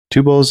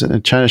Two Bulls in a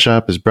China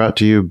Shop is brought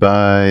to you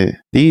by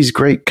these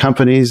great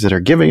companies that are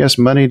giving us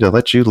money to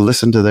let you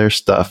listen to their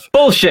stuff.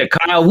 Bullshit,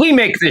 Kyle. We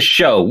make this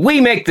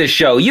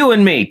show. You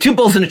and me. Two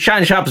Bulls in a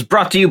China Shop is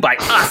brought to you by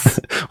us.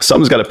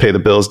 Someone's got to pay the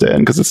bills, Dan,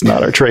 because it's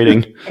not our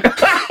trading.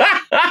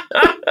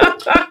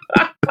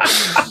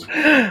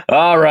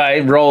 All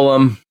right, roll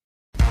them.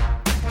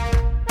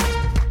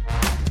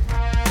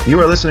 You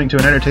are listening to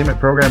an entertainment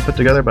program put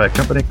together by a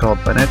company called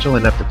Financial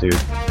Ineptitude.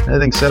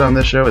 Anything said on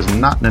this show is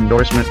not an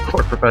endorsement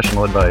or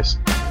professional advice.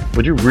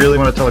 Would you really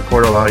want to tell a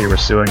court of law you were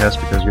suing us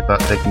because you thought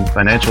taking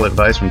financial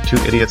advice from two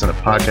idiots on a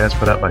podcast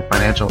put out by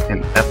Financial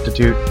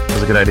Ineptitude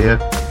was a good idea?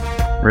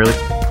 Really?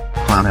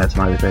 Clown hat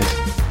smiley face.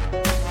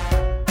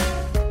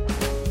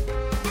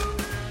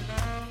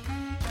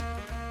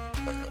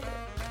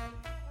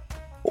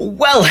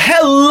 Well,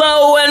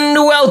 hello and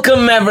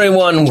welcome,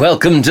 everyone.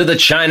 Welcome to the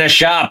China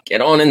Shop.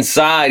 Get on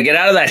inside. Get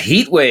out of that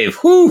heat wave.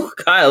 Whew,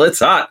 Kyle, it's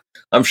hot.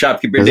 I'm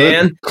Shopkeeper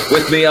Dan.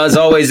 With me, as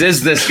always,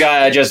 is this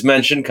guy I just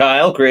mentioned,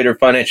 Kyle, creator of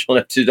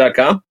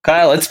FinancialIneptitude.com.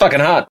 Kyle, it's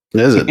fucking hot.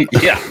 Is it?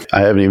 Yeah.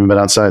 I haven't even been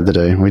outside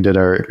today. We did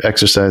our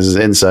exercises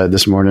inside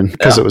this morning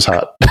because it was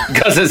hot.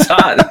 Because it's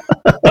hot.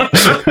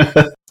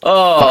 Oh,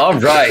 all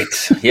right.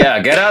 Yeah,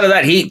 get out of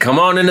that heat. Come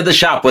on into the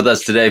shop with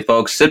us today,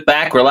 folks. Sit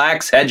back,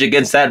 relax, hedge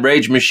against that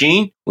rage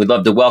machine. We'd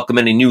love to welcome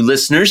any new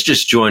listeners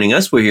just joining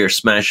us. We're here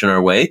smashing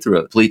our way through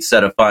a complete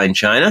set of fine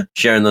china,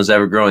 sharing those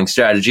ever-growing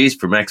strategies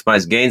for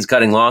maximizing gains,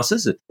 cutting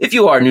losses. If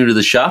you are new to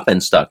the shop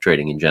and stock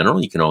trading in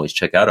general, you can always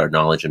check out our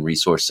knowledge and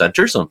resource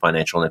centers on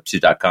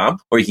FinancialIneptitude.com,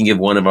 or you can give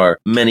one of our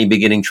many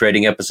beginning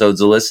trading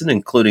episodes a listen,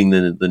 including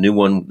the new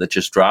one that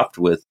just dropped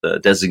with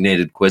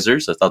designated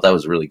quizzers. I thought that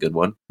was a really good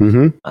one.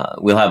 Mm-hmm.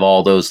 We'll have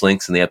all those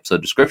links in the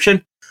episode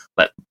description.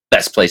 But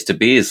best place to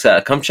be is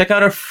come check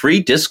out our free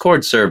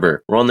Discord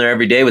server. We're on there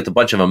every day with a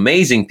bunch of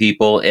amazing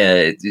people.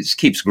 It just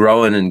keeps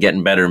growing and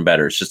getting better and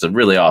better. It's just a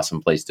really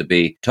awesome place to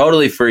be.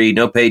 Totally free,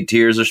 no paid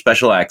tiers or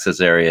special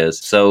access areas.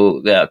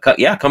 So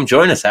come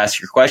join us. Ask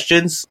your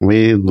questions.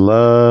 We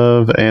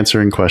love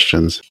answering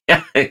questions.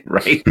 Yeah,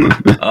 right.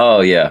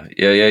 Oh yeah.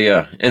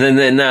 And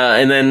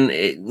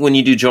then when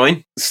you do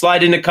join,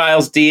 slide into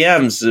Kyle's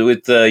DMs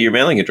with your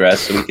mailing address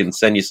so we can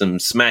send you some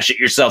smash it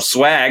yourself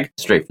swag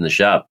straight from the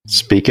shop.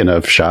 Speaking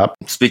of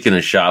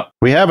shop,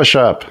 we have a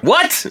shop.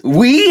 What?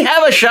 We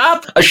have a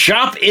shop? A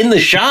shop in the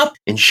shop?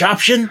 In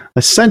Shoption?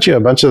 I sent you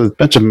a bunch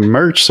of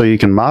merch so you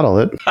can model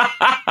it.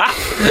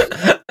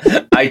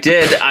 I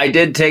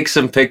did take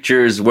some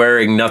pictures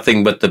wearing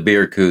nothing but the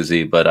beer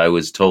koozie, but I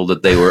was told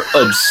that they were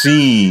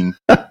obscene.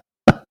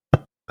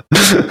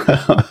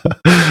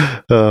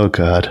 Oh,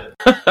 God.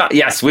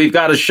 Yes, we've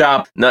got a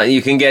shop. Now,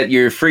 you can get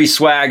your free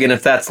swag, and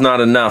if that's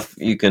not enough,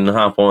 you can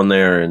hop on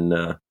there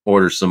and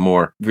order some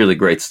more. Really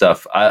great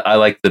stuff. I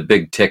like the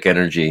Big Tick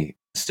Energy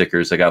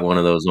stickers. I got one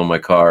of those on my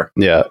car.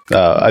 Yeah,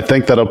 I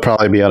think that'll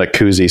probably be out of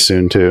koozie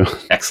soon, too.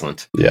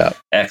 Excellent. Yeah.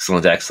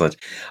 Excellent.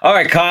 All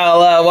right,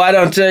 Kyle, why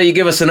don't you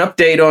give us an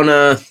update on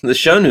the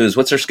show news?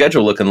 What's our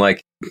schedule looking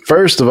like?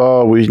 First of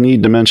all, we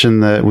need to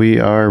mention that we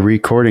are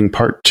recording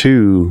part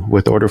 2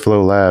 with Order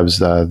Flow Labs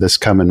this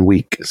coming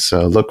week.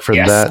 So look for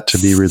that to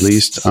be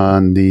released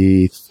on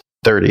the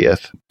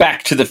 30th.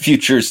 Back to the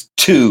Futures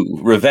 2,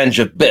 Revenge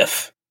of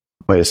Biff.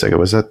 Wait a second.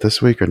 Was that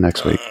this week or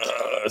next week?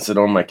 Is it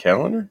on my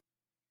calendar?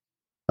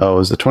 Oh, it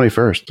was the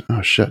 21st.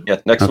 Oh, shit.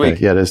 Yeah, next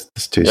week. Yeah, it is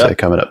this Tuesday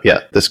coming up.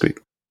 Yeah, this week.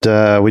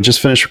 We just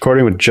finished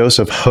recording with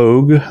Joseph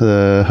Hogue,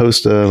 the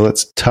host of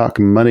Let's Talk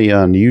Money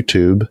on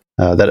YouTube.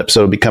 That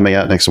episode will be coming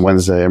out next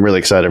Wednesday. I'm really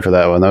excited for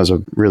that one. That was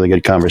a really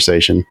good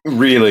conversation.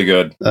 Really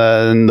good.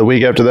 And the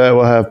week after that,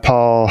 we'll have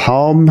Paul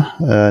Halm,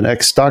 an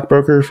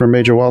ex-stockbroker for a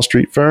major Wall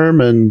Street firm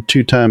and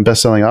 2-time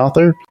best-selling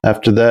author.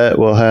 After that,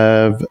 we'll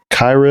have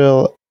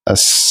Kyril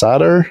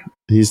Asadar.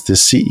 He's the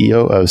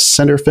CEO of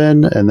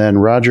Centerfin. And then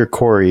Roger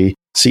Corey,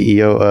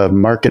 CEO of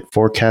Market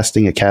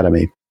Forecasting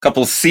Academy.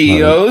 Couple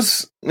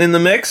CEOs in the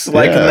mix,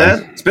 liking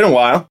that. It's been a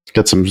while.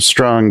 Got some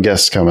strong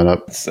guests coming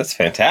up. That's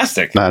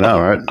fantastic. I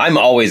know, right? I'm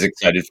always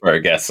excited for our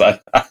guests.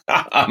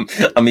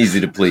 I'm easy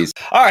to please.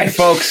 All right,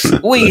 folks,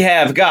 we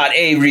have got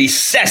a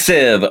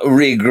recessive,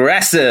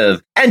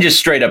 regressive, and just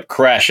straight up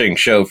crashing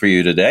show for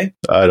you today.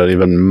 I don't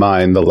even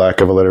mind the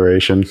lack of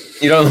alliteration.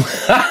 You don't,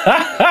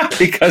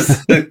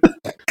 because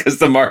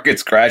the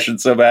market's crashing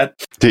so bad.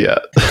 Yeah,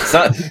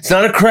 it's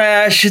not a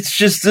crash. It's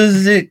just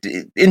an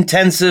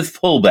intensive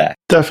pullback.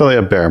 Definitely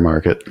a bear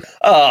market.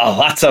 Oh,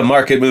 lots of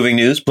market moving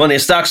news, plenty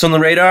of stocks on the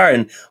radar,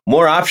 and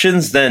more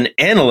options than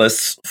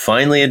analysts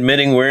finally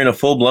admitting we're in a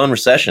full-blown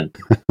recession.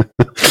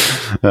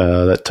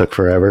 That took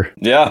forever.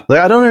 Yeah.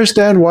 I don't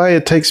understand why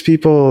it takes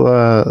people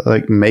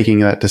making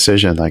that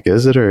decision.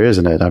 Is it or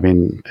isn't it? I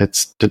mean,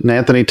 didn't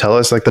Anthony tell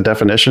us the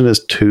definition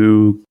is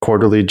 2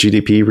 quarterly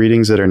GDP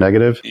readings that are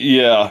negative?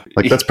 Yeah.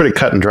 That's pretty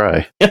cut and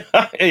dry.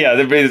 Yeah,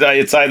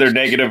 it's either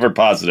negative or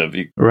positive.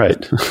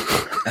 Right.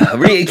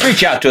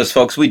 Reach out to us,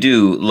 folks. We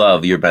do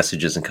love your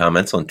messages and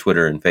comments on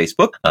Twitter and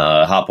Facebook.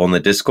 Hop on the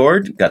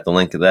Discord. Got the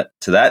link to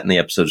that in the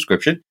episode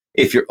description.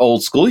 If you're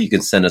old school, you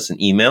can send us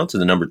an email to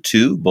the number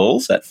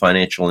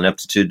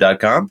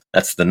 2bulls@financialineptitude.com.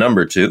 That's the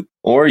number 2.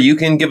 Or you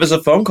can give us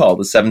a phone call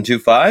to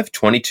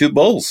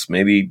 725-22-BULLS.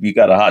 Maybe you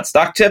got a hot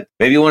stock tip.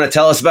 Maybe you want to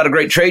tell us about a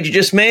great trade you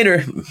just made.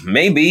 Or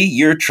maybe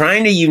you're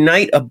trying to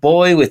unite a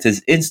boy with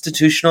his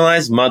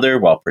institutionalized mother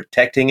while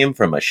protecting him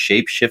from a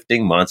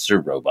shape-shifting monster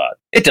robot.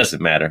 It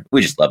doesn't matter.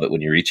 We just love it when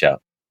you reach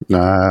out.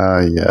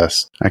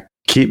 Yes. I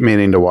keep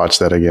meaning to watch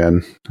that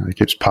again. It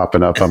keeps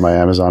popping up on my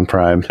Amazon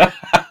Prime.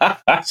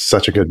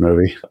 Such a good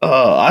movie.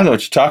 Oh, I know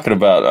what you're talking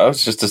about. That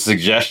was just a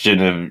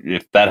suggestion of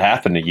if that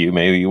happened to you,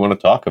 maybe you want to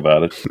talk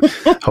about it.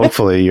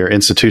 Hopefully your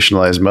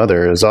institutionalized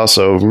mother is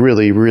also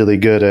really, really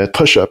good at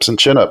push-ups and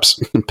chin-ups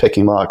and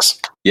picking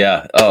locks.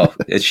 Yeah. Oh,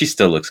 she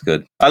still looks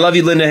good. I love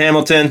you, Linda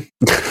Hamilton.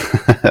 All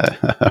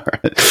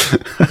right.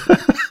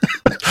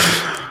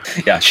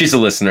 Yeah, she's a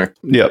listener.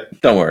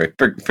 Yep. Don't worry.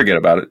 Forget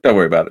about it. Don't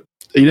worry about it.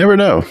 You never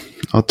know.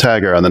 I'll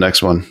tag her on the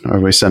next one, or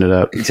we send it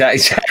out. Tag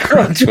her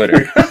on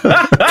Twitter.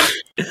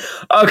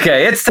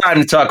 Okay, it's time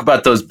to talk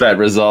about those bet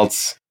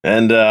results.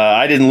 And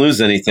I didn't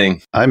lose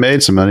anything. I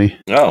made some money.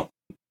 Oh,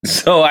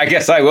 so I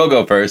guess I will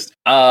go first.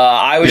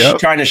 I was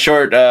trying to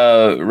short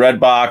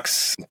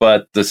Redbox,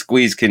 but the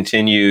squeeze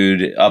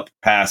continued up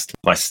past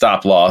my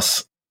stop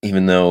loss,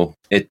 even though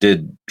it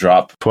did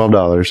drop.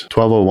 $12.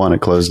 $12.01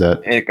 it closed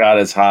at. It got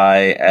as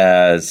high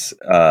as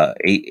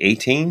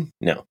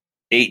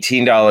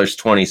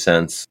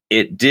 $18.20.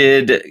 It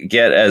did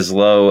get as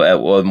low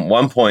at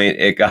one point.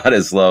 It got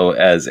as low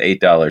as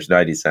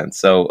 $8.90.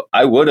 So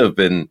I would have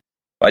been,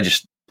 if I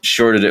just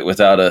shorted it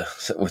without a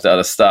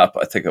stop,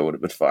 I think I would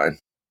have been fine.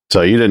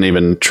 So you didn't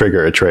even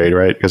trigger a trade,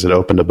 right? Because it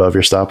opened above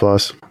your stop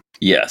loss?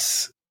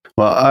 Yes.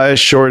 Well, I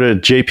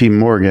shorted JP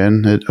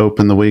Morgan. It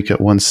opened the week at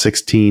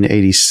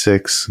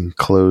 116.86 and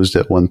closed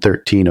at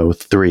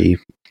 113.03.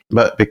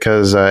 But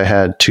because I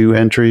had 2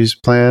 entries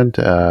planned,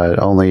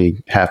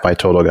 only half my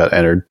total got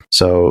entered.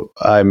 So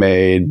I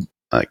made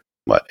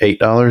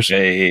 $8?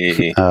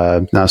 Hey.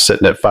 Now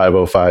sitting at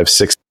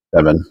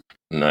 505.67.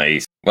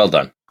 Nice. Well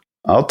done.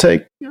 I'll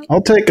take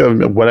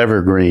a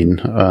whatever green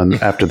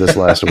after this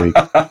last week.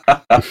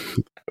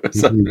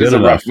 It's a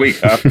rough week,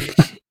 huh?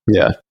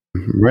 Yeah.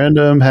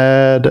 Random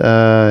had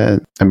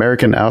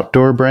American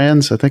Outdoor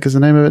Brands, I think is the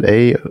name of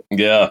it.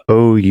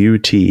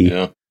 AOUT.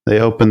 Yeah. They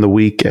opened the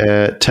week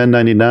at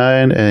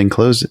 $10.99 and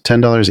closed at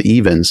 $10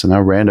 even. So now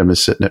Random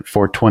is sitting at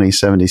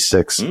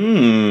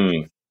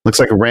 $420.76. Looks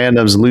like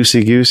Random's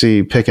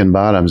loosey-goosey picking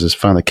bottoms is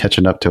finally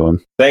catching up to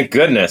him. Thank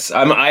goodness.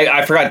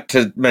 I forgot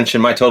to mention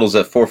my total's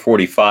at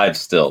 445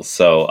 still,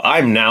 so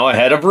I'm now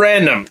ahead of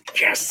Random.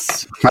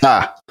 Yes.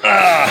 I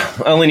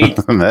only need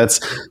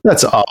that's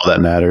all that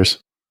matters.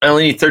 I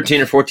only need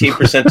 13 or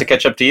 14% to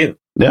catch up to you.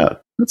 Yeah,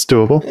 that's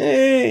doable.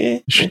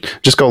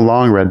 Just go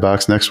long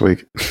Redbox next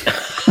week.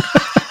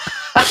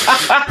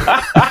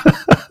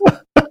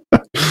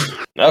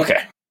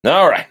 Okay.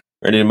 All right.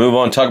 Ready to move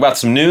on and talk about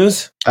some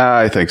news?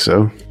 I think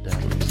so.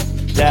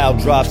 Dow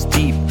drops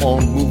deep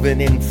on moving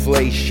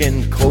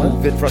inflation,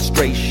 COVID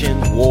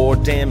frustration, war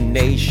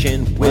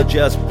damnation. We're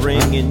just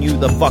bringing you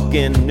the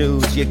fucking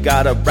news. You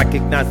gotta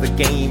recognize the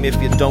game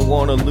if you don't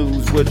wanna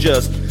lose. We're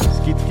just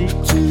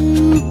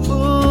two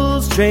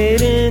bulls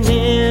trading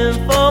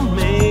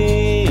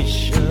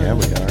information. Yeah,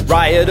 we are.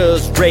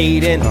 Rioters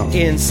raiding,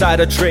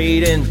 insider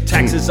trading,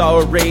 taxes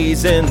are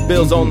raising,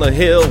 bills on the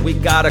hill. We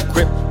got a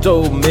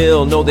crypto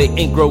mill. No, they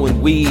ain't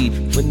growing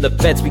weed. When the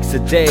Fed speaks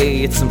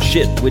today, it's some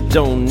shit we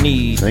don't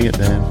need. Sing it,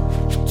 Dan.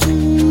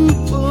 Two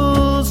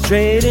bulls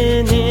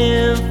trading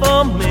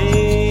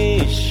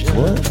information.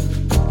 What?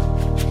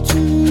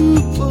 Two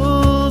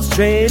bulls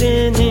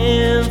trading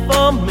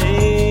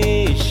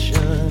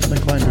information. I'm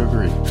inclined to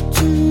agree.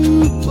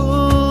 Two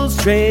bulls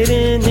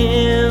trading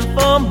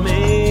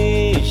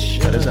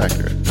information. That is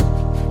accurate.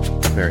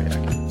 Very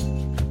accurate.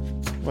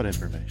 What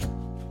information?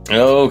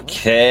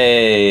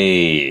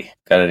 Okay.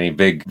 Got any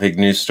big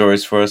news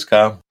stories for us,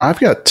 Kyle? I've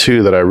got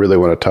 2 that I really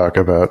want to talk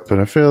about, but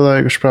I feel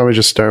like we should probably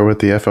just start with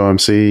the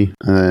FOMC,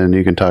 and then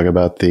you can talk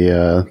about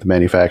the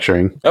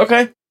manufacturing.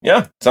 Okay.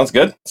 Yeah, sounds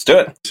good. Let's do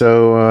it.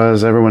 So,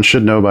 as everyone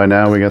should know by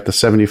now, we got the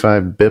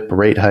 75 BIP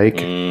rate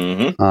hike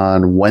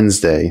on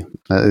Wednesday.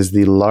 That is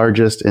the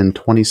largest in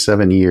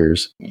 27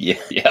 years.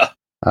 Yeah.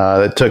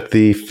 That took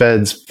the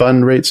Fed's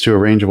fund rates to a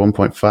range of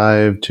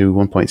 1.5 to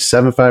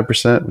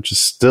 1.75%, which is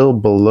still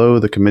below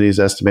the committee's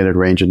estimated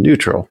range of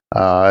neutral.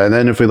 And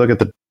then if we look at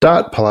the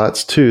dot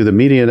plots too, the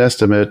median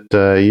estimate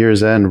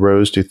year's end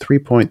rose to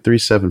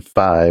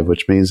 3.375,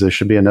 which means there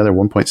should be another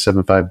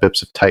 1.75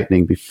 bips of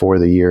tightening before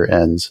the year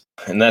ends.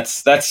 And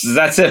that's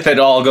if it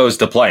all goes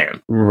to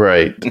plan.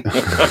 Right.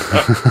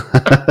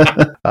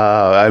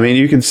 I mean,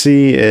 you can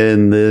see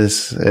in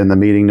the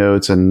meeting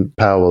notes and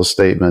Powell's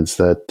statements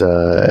that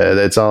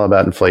it's all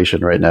about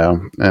inflation right now.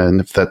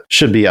 And if that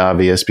should be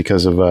obvious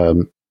because of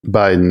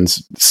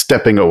Biden's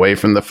stepping away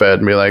from the Fed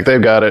and be like,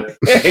 they've got it.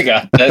 They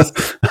got this.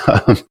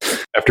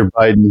 After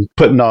Biden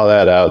putting all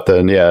that out,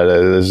 then yeah,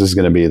 this is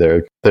going to be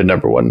their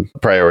number one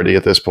priority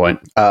at this point.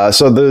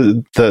 So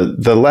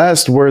the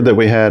last word that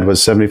we had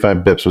was 75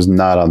 bips was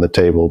not on the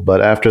table,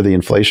 but after the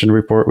inflation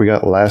report we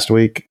got last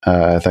week,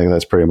 I think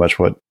that's pretty much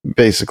what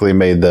basically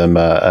made them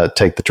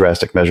take the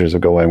drastic measures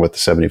of going with the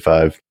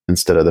 75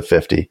 instead of the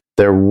 50.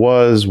 There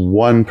was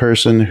one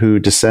person who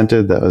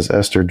dissented. That was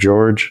Esther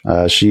George.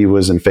 She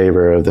was in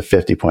favor of the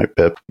 50-point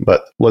BIP,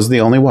 but was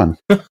the only one.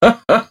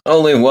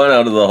 Only one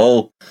out of the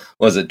whole,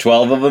 was it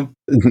 12 of them?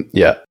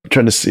 Yeah. I'm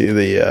trying to see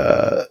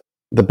the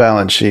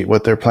balance sheet,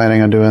 what they're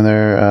planning on doing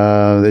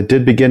there. They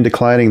did begin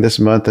declining this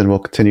month and will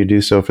continue to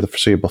do so for the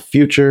foreseeable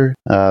future.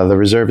 The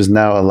reserve is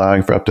now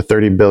allowing for up to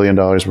 $30 billion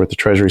worth of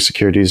Treasury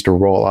securities to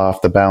roll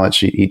off the balance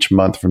sheet each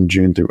month from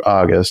June through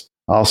August.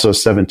 Also,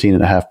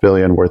 $17.5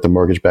 billion worth of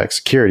mortgage-backed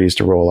securities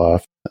to roll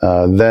off.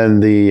 Then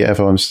the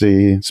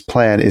FOMC's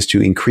plan is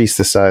to increase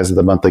the size of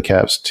the monthly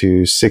caps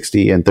to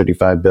 $60 and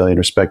 $35 billion,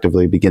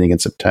 respectively, beginning in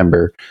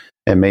September,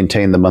 and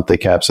maintain the monthly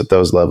caps at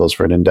those levels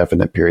for an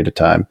indefinite period of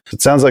time.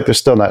 It sounds like they're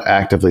still not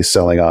actively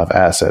selling off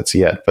assets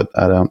yet, but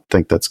I don't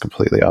think that's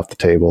completely off the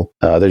table.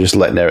 They're just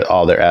letting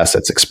all their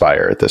assets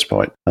expire at this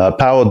point.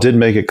 Powell did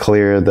make it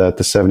clear that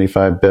the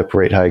 75 BIP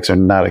rate hikes are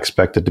not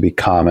expected to be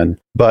common,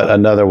 but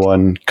another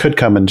one could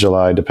come in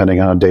July depending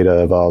on how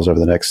data evolves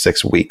over the next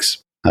 6 weeks.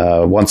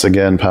 Once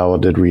again, Powell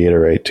did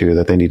reiterate, too,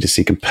 that they need to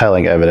see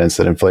compelling evidence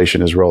that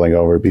inflation is rolling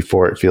over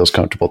before it feels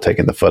comfortable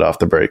taking the foot off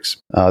the brakes.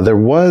 There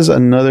was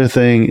another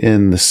thing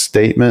in the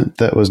statement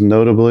that was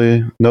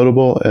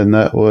notable, and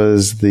that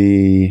was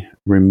the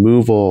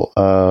removal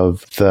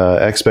of the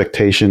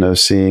expectation of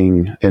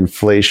seeing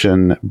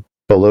inflation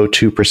below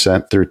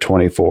 2% through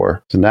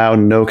 24. So now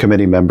no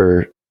committee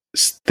member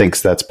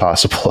thinks that's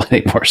possible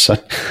anymore. So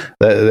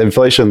the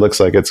inflation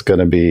looks like it's going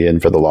to be in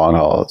for the long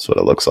haul. That's what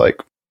it looks like.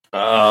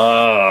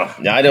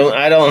 I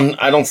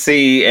don't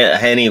see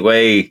any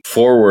way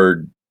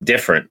forward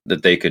different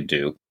that they could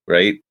do,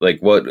 right? Like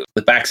what,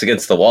 the back's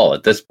against the wall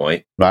at this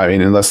point. I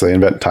mean, unless they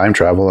invent time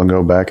travel and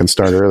go back and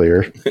start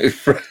earlier.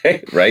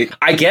 Right.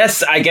 I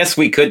guess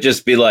we could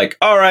just be like,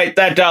 all right,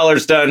 that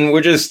dollar's done.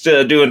 We're just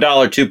doing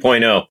dollar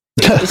 2.0.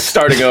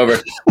 Starting over.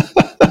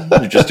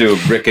 Just do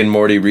a Rick and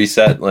Morty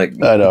reset. Like,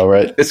 I know,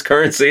 right? This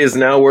currency is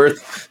now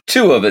worth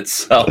 2 of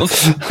itself.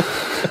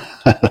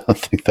 I don't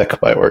think that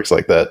quite works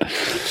like that.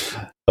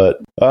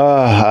 But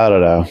I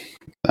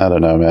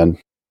don't know, man.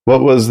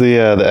 What was the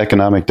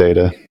economic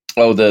data?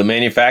 Oh, the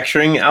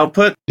manufacturing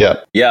output?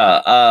 Yeah.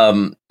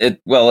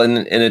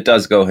 It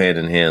does go hand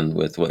in hand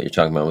with what you're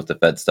talking about with the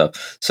Fed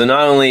stuff. So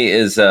not only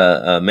is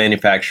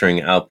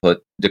manufacturing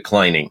output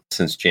declining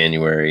since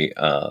January,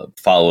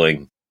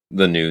 following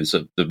the news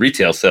of the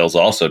retail sales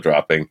also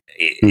dropping,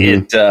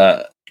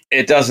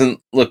 it doesn't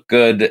look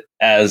good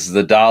as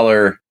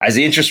the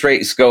interest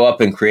rates go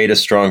up and create a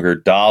stronger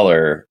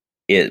dollar.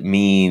 It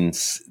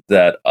means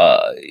that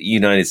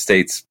United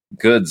States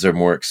goods are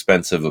more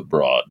expensive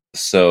abroad.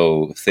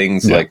 So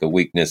things like a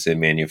weakness in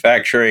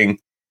manufacturing,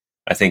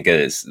 I think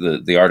is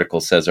the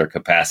article says our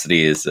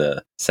capacity is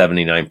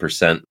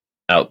 79%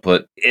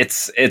 output.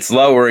 It's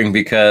lowering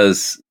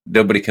because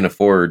nobody can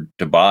afford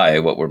to buy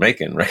what we're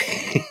making,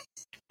 right?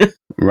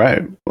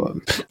 Right. Well,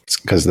 it's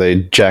because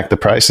they jack the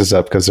prices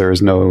up because there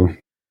is no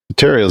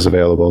materials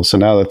available. So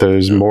now that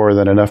there's more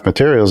than enough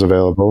materials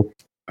available,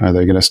 are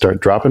they going to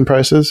start dropping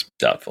prices?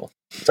 Doubtful.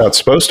 That's how it's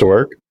supposed to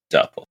work.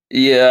 Doubtful.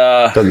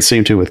 Yeah. Doesn't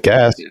seem to with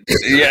gas.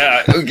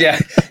 Yeah.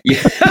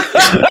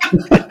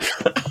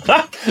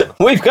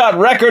 We've got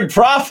record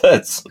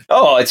profits.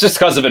 Oh, it's just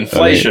because of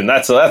inflation.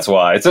 That's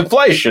why. It's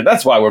inflation.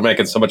 That's why we're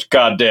making so much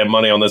goddamn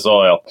money on this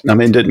oil. I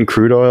mean, didn't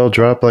crude oil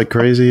drop like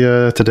crazy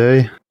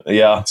today?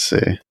 Yeah. Let's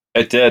see.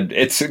 It did.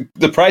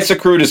 The price of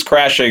crude is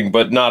crashing,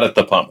 but not at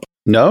the pump.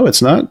 No,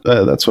 it's not.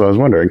 That's what I was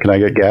wondering. Can I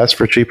get gas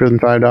for cheaper than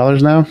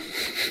 $5 now?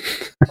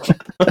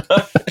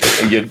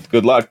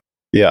 Good luck.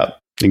 Yeah,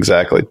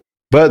 exactly.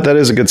 But that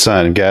is a good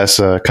sign.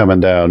 Gas coming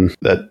down.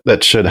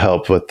 That should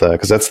help with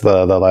because that's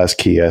the last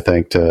key, I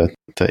think, to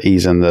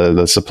ease in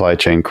the supply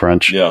chain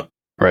crunch. Yeah.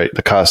 Right.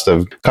 The cost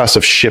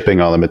of shipping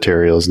all the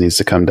materials needs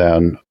to come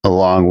down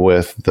along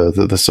with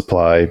the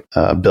supply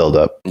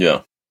buildup.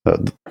 Yeah.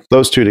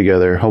 Those two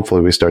together,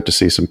 hopefully we start to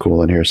see some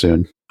cooling here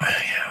soon.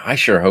 I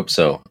sure hope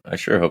so.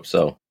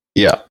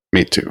 Yeah,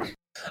 me too.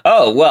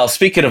 Oh, well,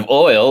 speaking of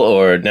oil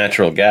or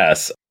natural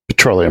gas.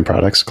 Petroleum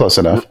products, close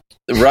enough.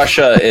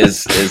 Russia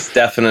is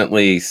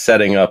definitely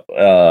setting up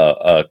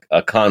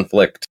a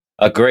conflict,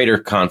 a greater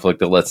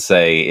conflict, let's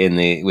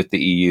say, with the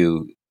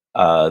EU.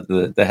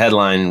 The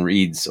headline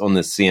reads on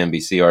this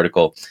CNBC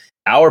article,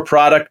 "Our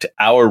product,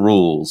 our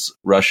rules.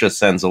 Russia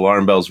sends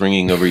alarm bells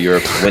ringing over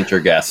Europe's winter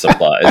gas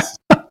supplies."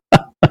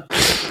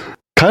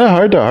 Kind of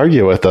hard to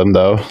argue with them,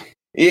 though.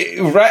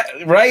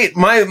 Right.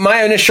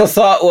 My initial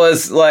thought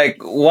was like,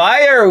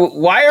 why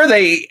are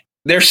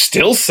they're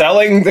still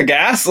selling the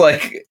gas?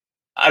 Like,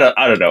 I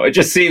don't know. It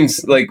just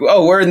seems like,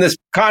 oh, we're in this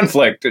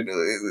conflict. They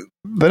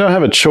don't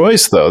have a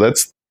choice, though.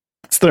 That's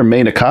their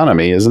main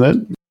economy, isn't it?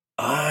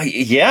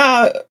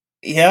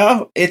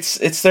 Yeah,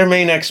 it's their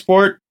main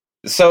export.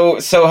 So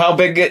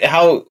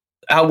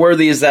how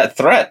worthy is that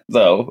threat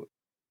though?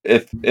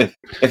 If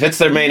it's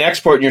their main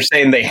export and you're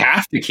saying they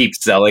have to keep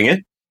selling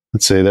it.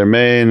 Let's see, their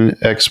main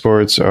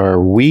exports are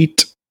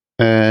wheat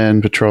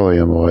and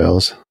petroleum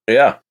oils.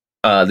 Yeah.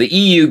 The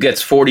EU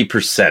gets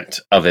 40%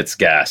 of its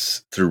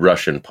gas through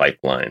Russian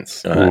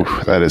pipelines.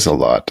 Ooh, that is a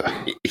lot.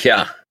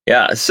 Yeah.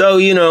 Yeah. So,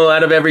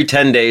 out of every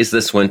 10 days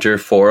this winter,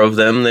 4 of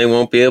them, they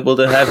won't be able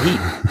to have heat.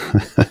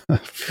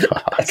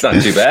 That's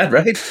not too bad,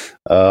 right?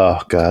 Oh,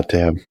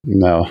 goddamn.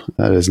 No,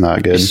 that is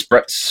not good.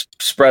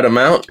 Spread them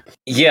out.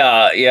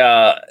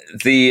 Yeah.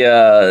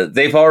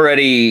 They've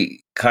already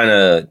kind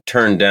of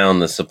turned down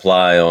the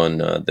supply on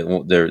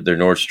their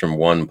Nord Stream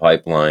 1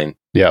 pipeline.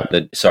 Yeah.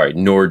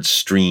 Nord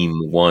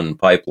Stream 1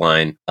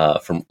 pipeline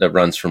that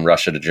runs from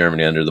Russia to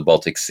Germany under the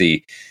Baltic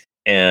Sea.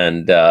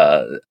 And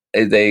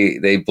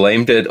they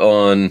blamed it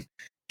on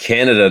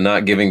Canada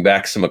not giving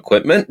back some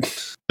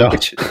equipment. Oh.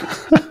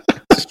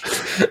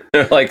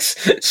 They're like,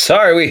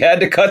 sorry, we had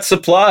to cut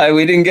supply.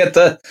 We didn't get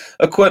the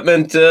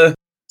equipment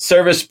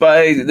serviced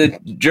by the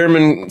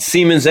German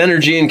Siemens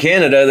Energy in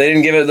Canada. They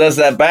didn't give us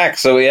that back,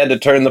 so we had to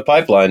turn the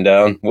pipeline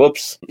down.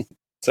 Whoops.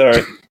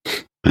 Sorry.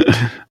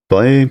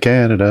 Blame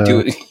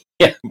Canada.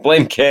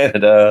 Blame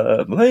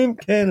Canada. Blame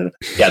Canada.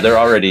 Yeah, they're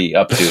already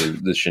up to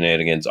the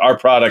shenanigans. Our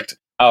product,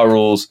 our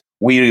rules.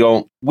 We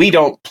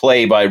don't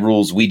play by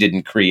rules we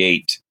didn't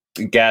create.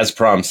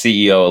 Gazprom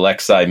CEO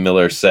Alexei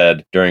Miller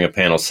said during a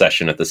panel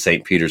session at the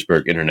St.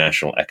 Petersburg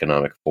International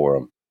Economic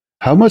Forum.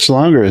 How much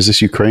longer is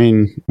this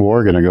Ukraine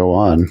war going to go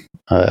on?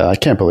 I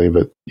can't believe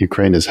it.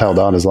 Ukraine has held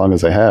on as long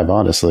as they have,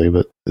 honestly.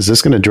 But is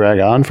this going to drag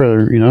on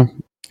for a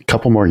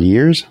couple more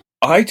years?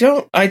 I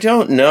don't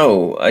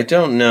know.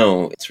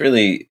 It's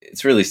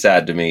really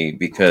sad to me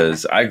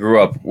because I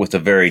grew up with a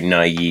very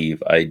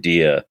naive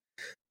idea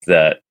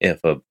that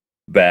if a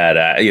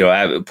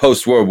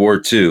post World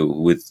War II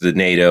with the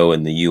NATO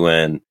and the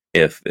UN,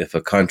 if a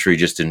country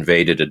just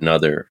invaded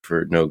another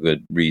for no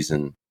good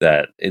reason,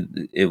 that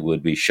it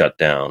would be shut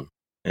down.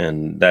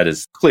 And that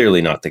is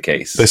clearly not the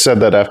case. They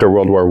said that after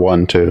World War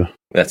I, too.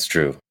 That's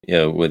true.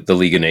 Yeah, with the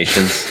League of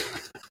Nations.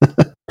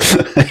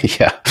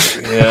 Yeah.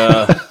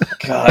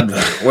 God,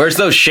 where's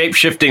those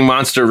shape-shifting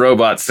monster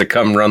robots to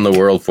come run the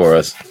world for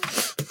us?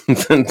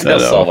 They'll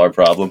solve our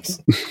problems.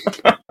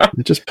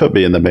 Just put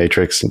me in the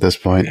Matrix at this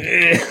point.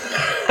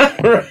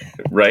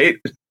 Right?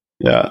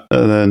 Yeah,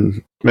 and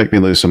then make me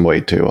lose some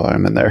weight, too, while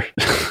I'm in there.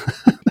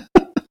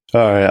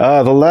 All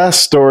right, the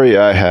last story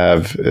I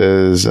have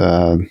is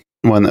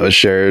one that was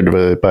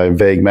shared by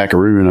Vague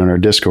Macaroon on our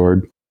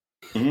Discord.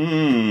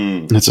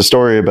 It's a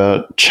story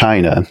about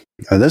China.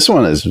 This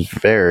one is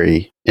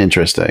very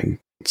interesting.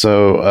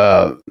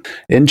 So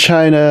in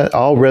China,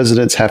 all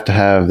residents have to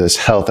have this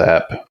health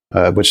app,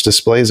 which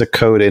displays a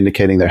code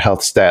indicating their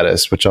health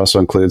status, which also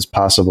includes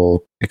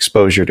possible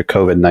exposure to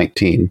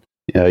COVID-19.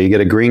 You get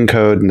a green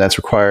code, and that's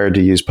required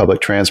to use public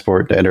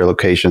transport to enter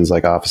locations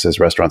like offices,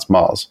 restaurants,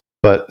 malls.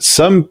 But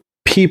some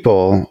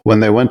people, when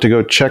they went to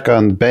go check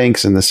on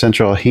banks in the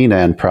central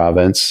Henan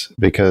province,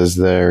 because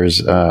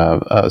there's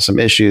some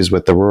issues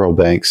with the rural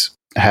banks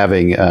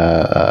having,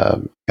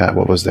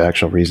 what was the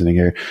actual reasoning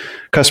here?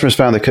 Customers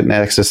found they couldn't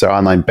access their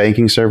online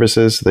banking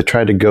services. They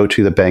tried to go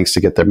to the banks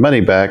to get their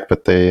money back,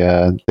 but they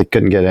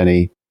couldn't get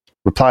any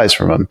replies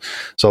from them.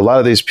 So a lot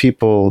of these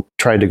people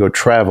tried to go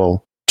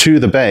travel to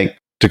the bank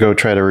to go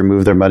try to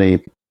remove their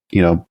money,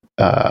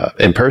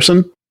 in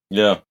person.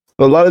 Yeah.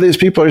 A lot of these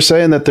people are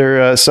saying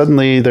that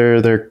suddenly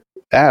their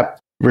app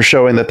were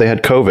showing that they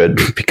had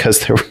COVID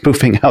because they were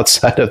moving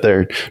outside of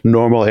their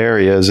normal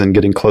areas and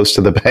getting close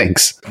to the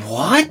banks.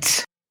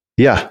 What?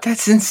 Yeah.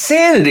 That's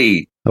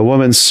insanity. A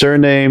woman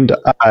surnamed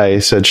I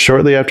said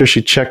shortly after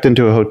she checked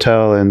into a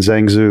hotel in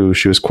Zhengzhou,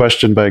 she was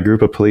questioned by a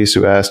group of police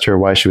who asked her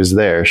why she was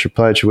there. She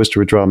replied she wished to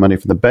withdraw money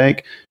from the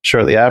bank.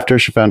 Shortly after,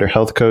 she found her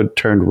health code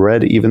turned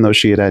red, even though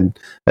she had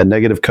a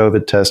negative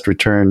COVID test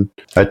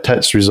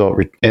result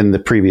in the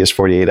previous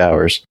 48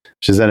 hours.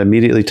 She was then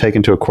immediately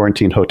taken to a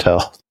quarantine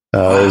hotel.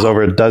 There's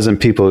over a dozen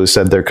people who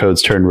said their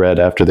codes turned red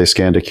after they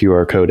scanned a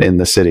QR code in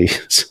the city.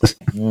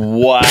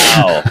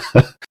 Wow.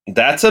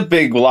 That's a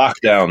big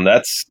lockdown.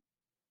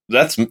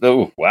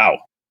 Oh, wow.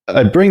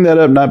 I bring that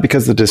up not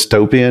because of the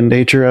dystopian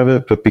nature of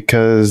it, but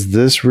because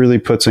this really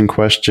puts in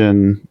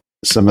question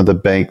some of the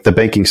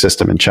banking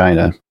system in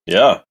China.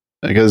 Yeah.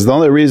 Because the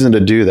only reason to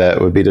do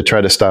that would be to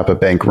try to stop a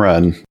bank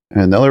run.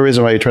 And the only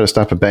reason why you try to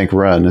stop a bank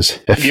run is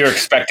if you're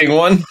expecting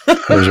one.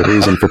 There's a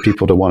reason for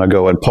people to want to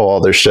go and pull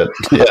all their shit.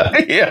 Yeah.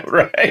 Yeah,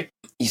 right.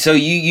 So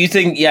you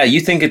think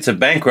it's a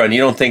bank run. You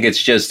don't think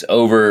it's just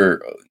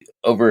over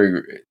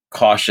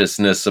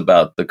cautiousness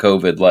about the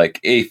COVID. Like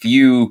if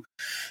you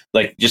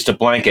just a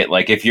blanket,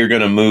 like if you're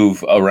going to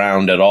move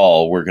around at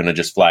all, we're going to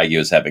just flag you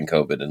as having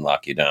COVID and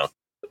lock you down.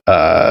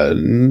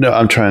 No,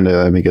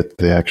 let me get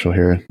the actual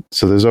here.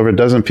 So there's over a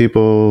dozen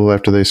people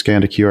after they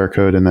scanned a QR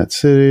code in that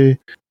city.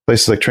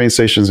 Places like train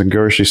stations and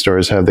grocery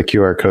stores have the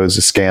QR codes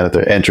to scan at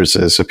their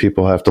entrances, so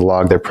people have to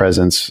log their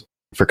presence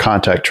for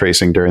contact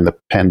tracing during the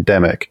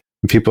pandemic.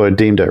 When people are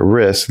deemed at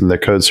risk, then their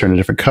codes turn a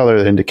different color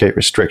that indicate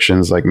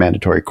restrictions like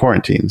mandatory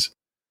quarantines.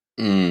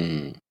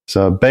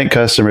 So bank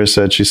customers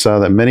said she saw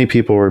that many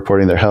people were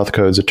reporting their health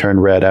codes had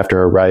turned red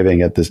after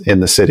arriving in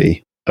the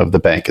city of the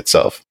bank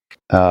itself.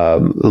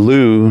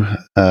 Lou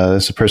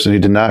is a person who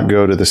did not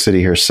go to the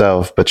city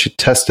herself, but she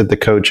tested the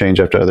code change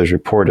after others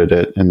reported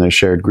it in their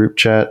shared group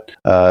chat.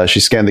 She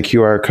scanned the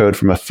QR code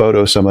from a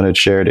photo someone had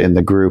shared in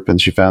the group, and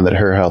she found that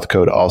her health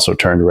code also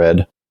turned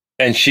red.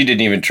 And she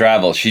didn't even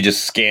travel. She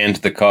just scanned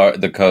the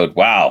code.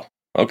 Wow.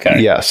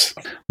 Okay. Yes.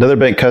 Another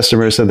bank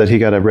customer said that he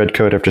got a red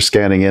code after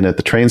scanning in at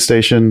the train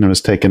station and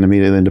was taken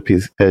immediately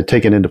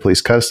into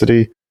police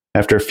custody.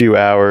 After a few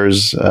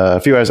hours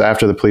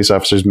after the police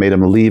officers made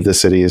him leave the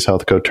city, his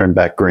health code turned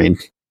back green.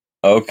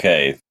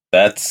 Okay.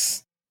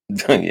 That's,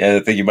 yeah,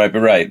 I think you might be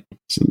right.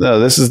 So, no,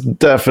 this is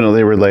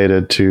definitely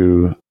related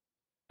to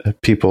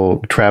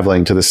people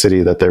traveling to the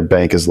city that their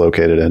bank is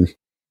located in.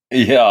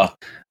 Yeah.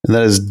 And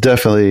that is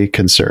definitely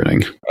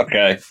concerning.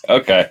 Okay.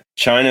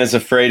 China is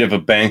afraid of a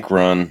bank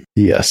run.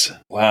 Yes.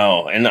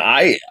 Wow. And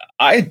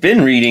I'd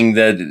been reading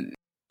that,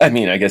 I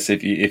mean, I guess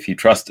if you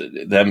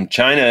trusted them,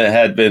 China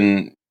had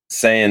been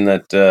saying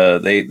that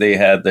they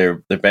had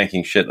their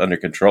banking shit under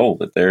control,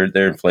 that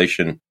their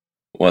inflation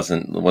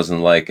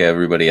wasn't like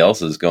everybody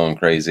else's going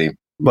crazy.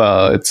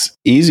 Well, it's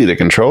easy to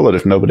control it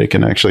if nobody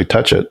can actually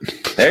touch it.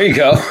 There you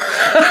go.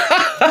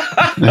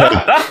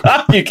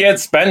 Yeah. You can't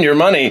spend your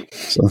money.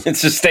 So, it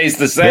just stays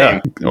the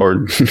same. Yeah,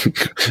 or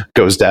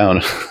goes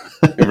down.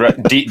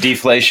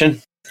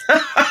 Deflation.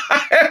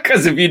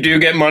 Because if you do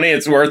get money,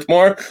 it's worth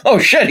more. Oh,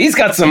 shit, he's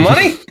got some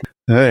money.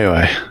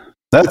 Anyway,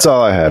 that's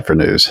all I had for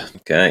news.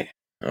 Okay.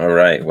 All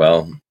right.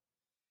 Well,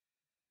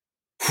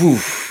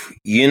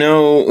 you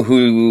know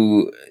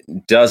who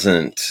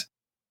doesn't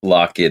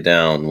lock you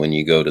down when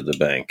you go to the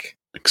bank?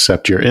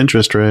 Except your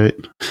interest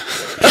rate.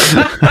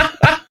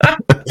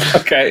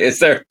 Okay, is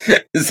there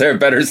a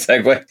better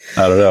segue?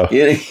 I don't know.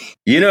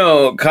 You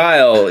know,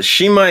 Kyle,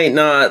 she might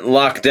not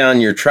lock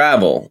down your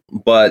travel,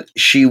 but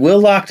she will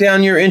lock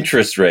down your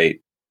interest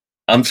rate.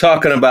 I'm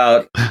talking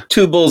about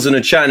Two Bulls in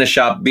a China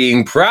Shop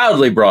being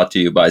proudly brought to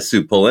you by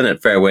Sue Pullen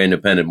at Fairway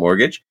Independent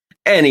Mortgage,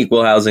 an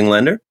equal housing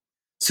lender.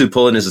 Sue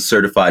Pullen is a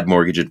certified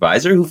mortgage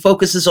advisor who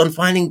focuses on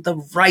finding the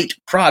right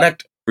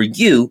product for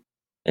you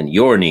and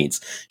your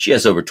needs. She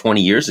has over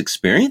 20 years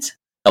experience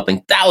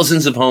helping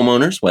thousands of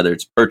homeowners, whether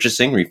it's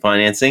purchasing,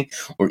 refinancing,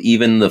 or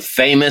even the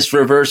famous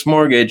reverse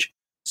mortgage.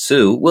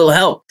 Sue will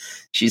help.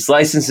 She's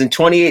licensed in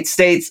 28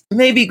 states,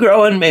 maybe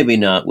growing, maybe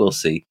not. We'll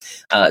see.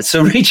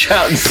 So reach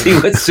out and see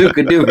what Sue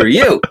can do for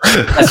you.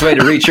 Best way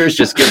to reach her is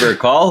just give her a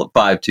call,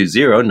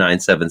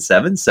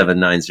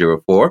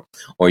 520-977-7904,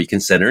 or you can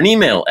send her an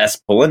email,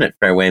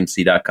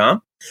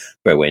 spullen@fairwaymc.com.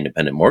 Fairway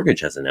Independent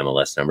Mortgage has an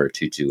MLS number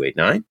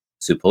 2289.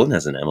 Sue Pullen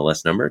has an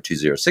MLS number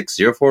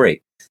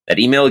 206048. That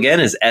email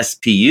again is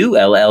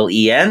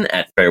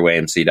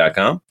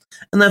spullen@fairwaymc.com.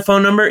 And that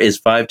phone number is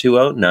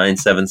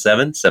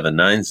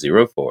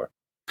 520-977-7904.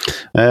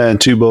 And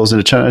Two Bulls in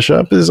a China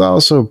Shop is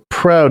also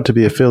proud to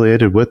be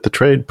affiliated with the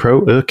Trade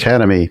Pro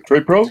Academy.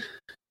 Trade Pro?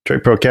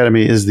 Trade Pro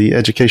Academy is the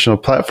educational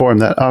platform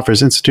that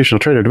offers institutional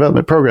trader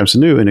development programs to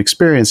new and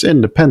experienced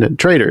independent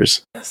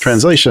traders. Yes.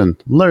 Translation: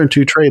 learn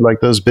to trade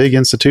like those big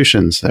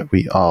institutions that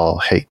we all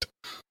hate.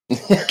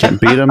 Can't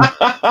beat them.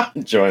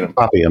 Join them.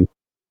 Copy them.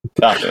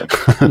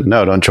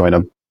 No, don't join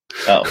them.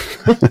 Oh.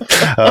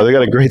 They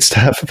got a great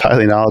staff of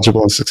highly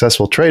knowledgeable and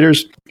successful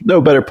traders. No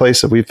better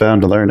place that we've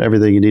found to learn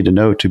everything you need to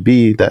know to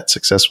be that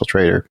successful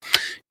trader.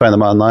 Find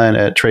them online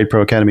at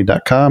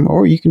tradeproacademy.com,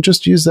 or you can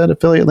just use that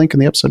affiliate link in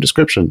the episode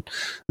description,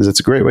 as it's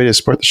a great way to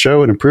support the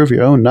show and improve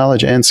your own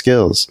knowledge and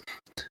skills.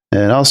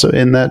 And also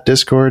in that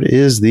Discord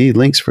is the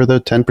links for the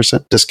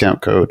 10%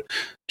 discount code.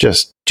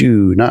 Just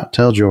do not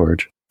tell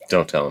George.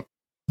 Don't tell him.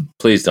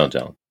 Please don't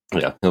tell him.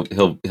 Yeah,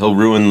 he'll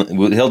ruin.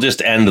 He'll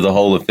just end the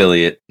whole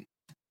affiliate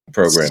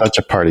program. Such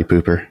a party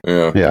pooper.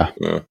 Yeah.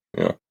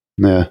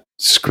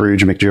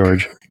 Scrooge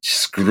McGeorge.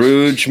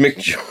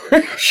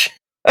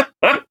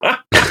 I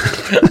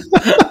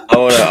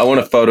want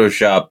to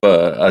Photoshop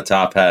a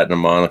top hat and a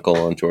monocle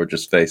on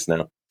George's face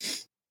now.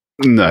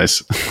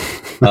 Nice.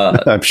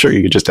 I'm sure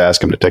you could just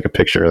ask him to take a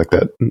picture like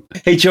that.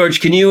 Hey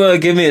George, can you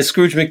give me a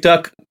Scrooge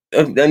McDuck?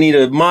 I need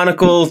a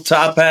monocle,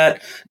 top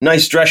hat,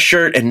 nice dress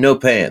shirt, and no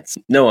pants.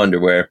 No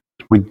underwear.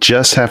 We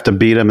just have to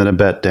beat him in a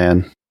bet,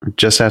 Dan. We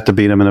just have to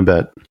beat him in a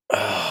bet.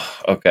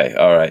 Okay,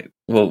 all right.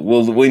 Well,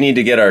 we need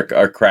to get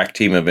our crack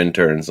team of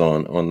interns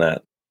on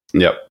that.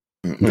 Yep.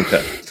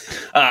 Okay.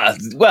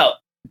 Well,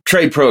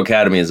 Trade Pro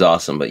Academy is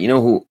awesome, but you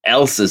know who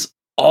else is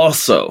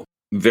also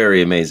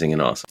very amazing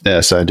and awesome?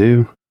 Yes, I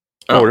do.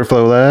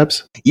 Orderflow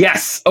Labs?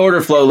 Yes,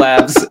 Orderflow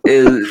Labs.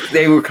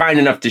 They were kind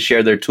enough to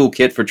share their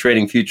toolkit for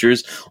trading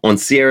futures on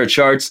Sierra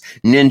Charts,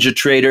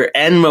 NinjaTrader,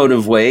 and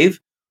MotiveWave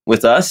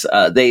with us.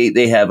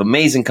 They have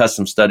amazing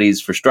custom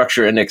studies for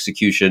structure and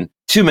execution.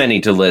 Too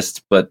many to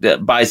list, but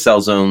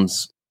buy-sell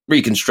zones,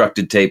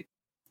 reconstructed tape,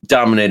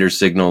 Dominator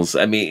signals.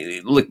 I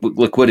mean,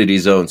 liquidity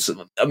zones,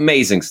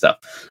 amazing stuff.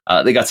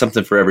 They got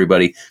something for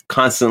everybody,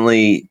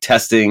 constantly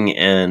testing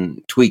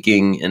and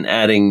tweaking and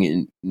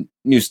adding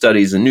new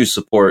studies and new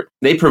support.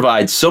 They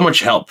provide so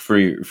much help for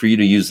you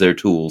to use their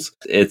tools.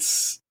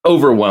 It's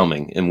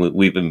overwhelming. And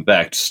we've in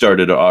fact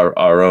started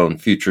our own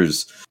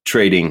futures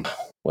trading.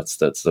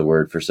 That's the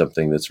word for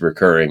something that's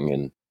recurring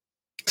and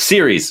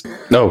series.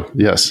 Oh,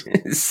 yes.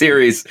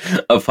 Series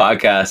of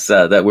podcasts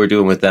that we're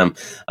doing with them.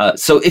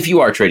 So if you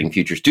are trading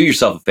futures, do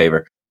yourself a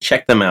favor.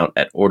 Check them out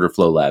at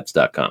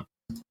orderflowlabs.com.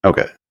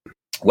 Okay.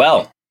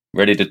 Well,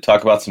 ready to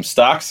talk about some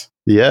stocks?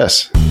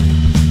 Yes.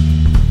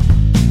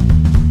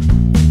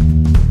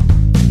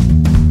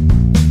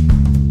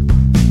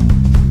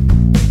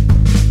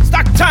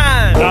 Stock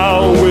time!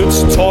 Now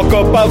it's talk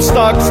about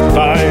stocks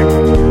time.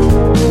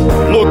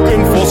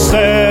 Looking for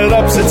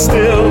setups, it's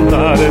still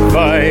not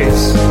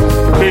advice.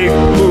 Big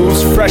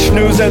moves, fresh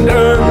news, and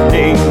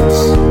earnings.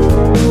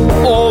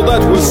 All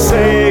that we're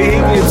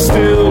saying, it's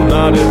still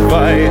not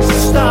advice.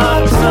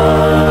 Stock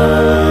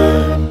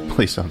time!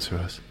 Please don't sue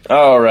us.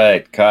 All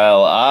right,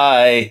 Kyle.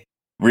 I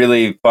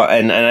really,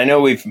 and I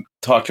know we've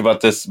talked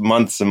about this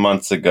months and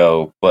months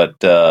ago, but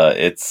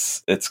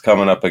it's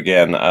coming up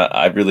again.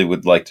 I really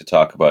would like to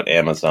talk about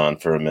Amazon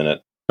for a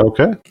minute.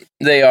 Okay.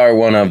 They are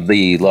one of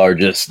the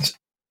largest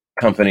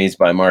companies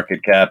by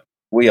market cap.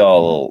 We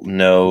all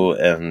know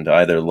and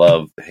either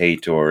love,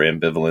 hate, or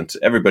ambivalent.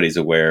 Everybody's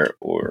aware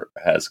or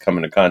has come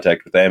into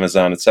contact with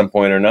Amazon at some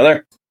point or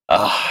another.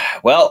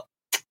 Well,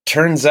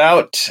 turns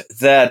out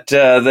that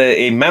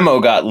a memo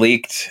got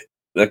leaked.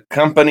 The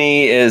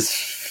company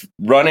is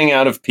running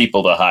out of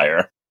people to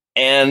hire.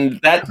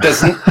 And that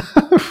doesn't...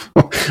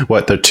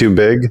 What, they're too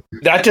big?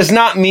 That does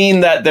not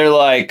mean that they're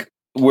like,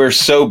 we're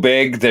so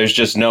big, there's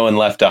just no one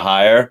left to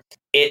hire.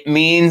 It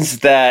means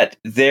that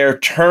their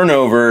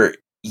turnover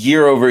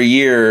year over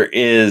year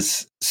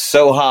is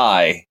so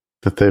high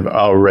that they've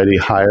already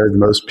hired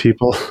most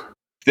people.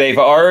 They've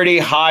already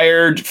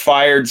hired,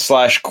 fired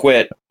 /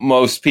 quit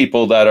most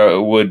people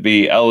that would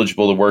be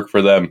eligible to work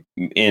for them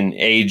in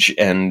age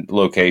and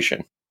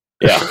location.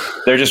 Yeah,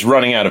 they're just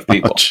running out of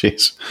people. Oh,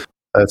 jeez,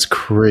 that's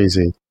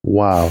crazy.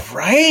 Wow.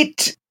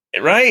 Right.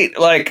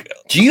 Like,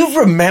 do you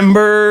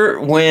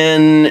remember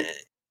when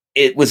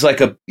it was like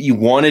you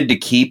wanted to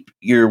keep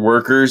your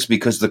workers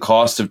because the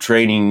cost of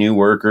training new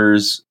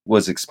workers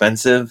was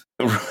expensive?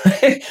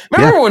 Right?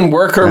 Remember when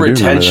worker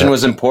retention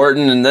was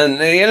important? And then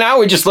now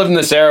we just live in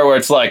this era where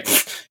it's like,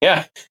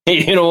 yeah,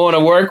 you don't want to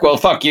work? Well,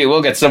 fuck you.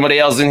 We'll get somebody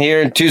else in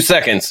here in 2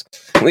 seconds.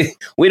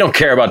 We don't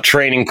care about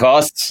training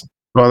costs.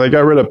 Well, they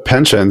got rid of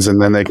pensions, and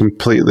then they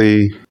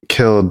completely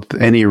killed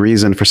any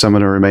reason for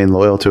someone to remain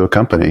loyal to a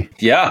company.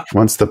 Yeah.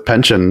 Once the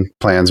pension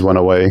plans went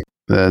away,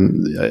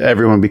 then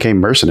everyone became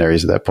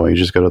mercenaries at that point. You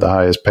just go to the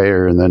highest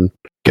payer and then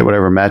get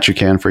whatever match you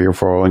can for your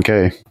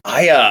 401k.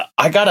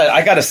 I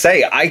gotta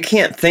say, I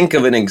can't think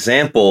of an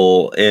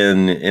example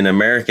in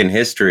American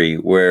history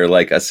where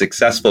like a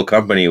successful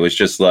company was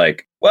just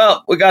like,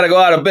 well, we got to go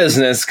out of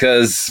business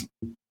because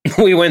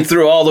we went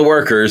through all the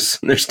workers.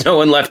 There's no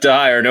one left to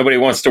hire. Nobody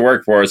wants to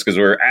work for us because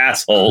we're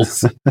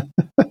assholes.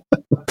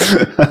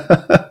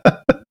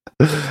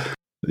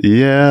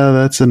 Yeah,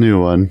 that's a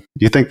new one.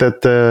 You think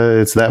that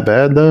it's that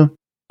bad, though?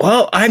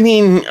 Well, I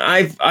mean,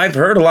 I've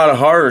heard a lot of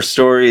horror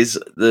stories.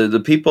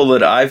 The people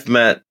that I've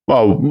met.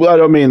 Well, I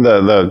don't mean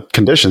the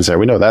conditions there.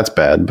 We know that's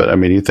bad, but I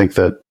mean, you think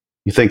the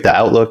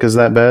outlook is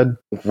that bad?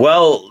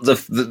 Well,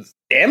 the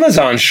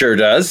Amazon sure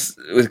does,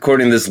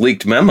 according to this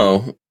leaked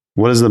memo.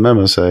 What does the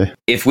memo say?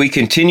 If we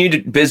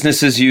continue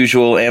business as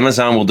usual,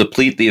 Amazon will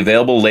deplete the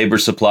available labor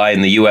supply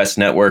in the U.S.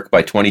 network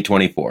by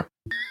 2024.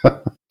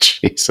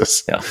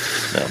 Jesus. Yeah.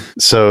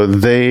 So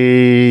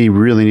they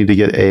really need to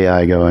get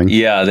AI going.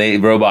 Yeah,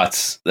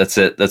 robots. That's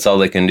it. That's all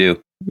they can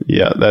do.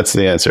 Yeah, that's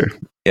the answer.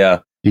 Yeah.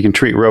 You can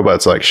treat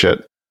robots like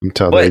shit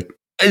until that's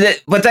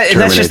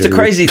just the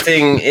crazy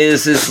thing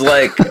is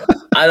like,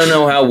 I don't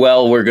know how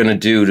well we're going to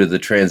do to the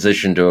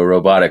transition to a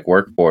robotic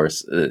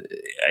workforce.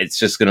 It's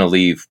just going to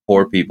leave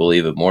poor people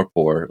even more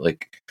poor.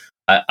 Like,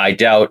 I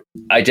doubt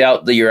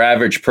that your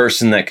average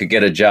person that could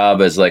get a job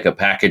as like a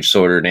package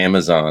sorter at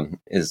Amazon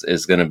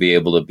is going to be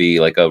able to be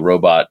like a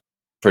robot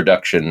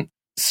production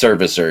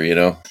servicer, you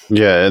know?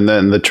 Yeah, and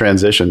then the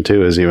transition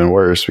too is even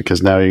worse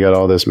because now you got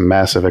all this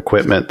massive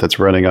equipment that's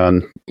running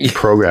on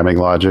programming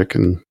logic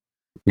and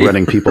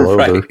running people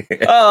over.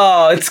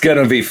 Oh, it's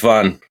going to be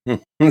fun.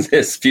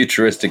 This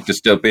futuristic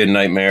dystopian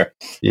nightmare.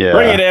 Yeah.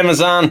 Bring it,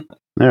 Amazon.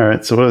 All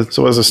right. So what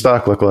does the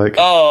stock look like?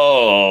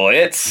 Oh,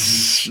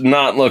 it's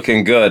not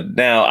looking good.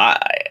 Now,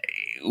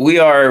 we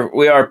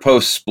are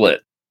post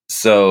split.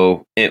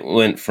 So it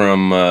went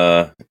from,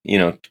 the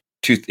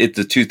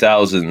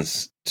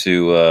 2000s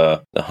to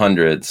the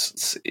hundreds.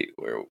 Let's see,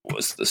 where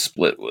was the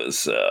split?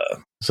 It's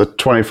a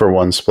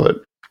 20-for-1 split.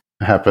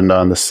 Happened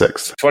on the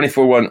 6th.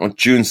 20-for-1 on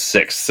June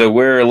 6th. So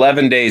we're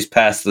 11 days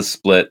past the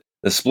split.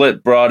 The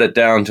split brought it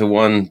down to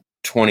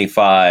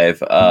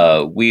 125.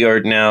 We are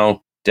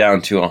now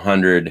down to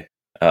 100.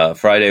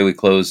 Friday we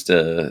closed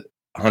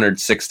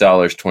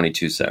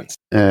 $106.22.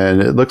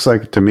 And it looks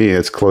like to me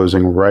it's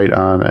closing right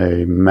on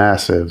a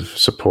massive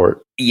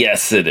support.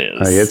 Yes, it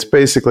is. It's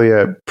basically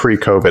at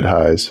pre-COVID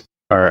highs.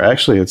 Or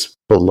actually, it's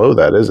below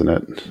that, isn't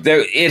it?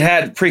 It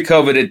had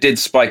pre-COVID. It did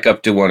spike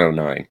up to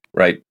 109,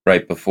 right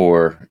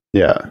before.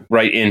 Yeah,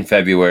 right in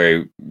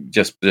February,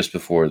 just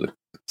before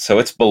so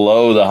it's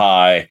below the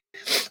high,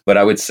 but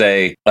I would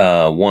say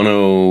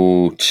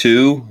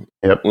 102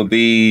 would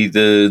be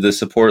the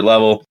support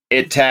level.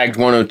 It tagged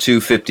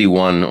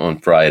 102.51 on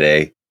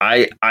Friday.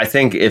 I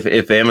think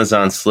if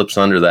Amazon slips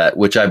under that,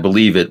 which I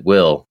believe it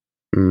will,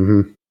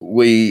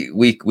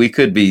 we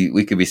could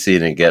be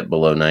seeing it get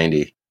below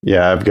 90.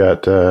 Yeah, I've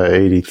got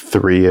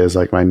 83 as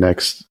like my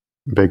next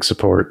big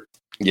support.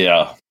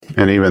 Yeah.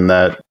 And even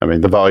that, I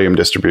mean, the volume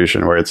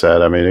distribution where it's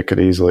at, I mean, it could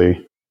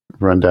easily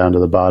run down to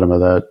the bottom of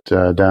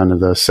that, down to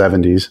the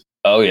 70s.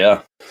 Oh,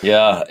 yeah.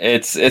 Yeah,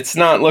 it's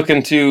not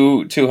looking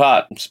too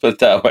hot, let's put it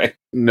that way.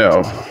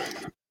 No,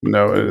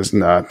 it is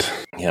not.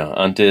 Yeah,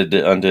 undid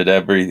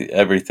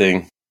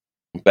everything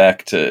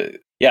back to...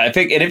 Yeah, I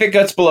think, and if it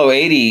gets below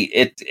 80,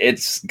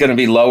 it's going to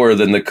be lower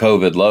than the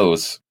COVID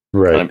lows.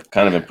 Right,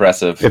 kind of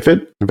impressive. If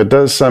it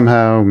does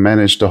somehow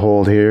manage to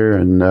hold here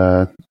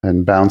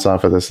and bounce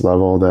off of this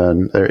level,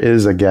 then there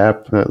is a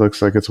gap that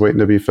looks like it's waiting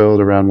to be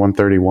filled around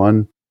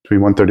 131,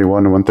 between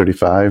 131 and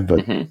 135.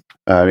 But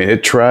I mean,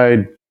 it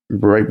tried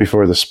right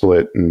before the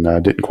split and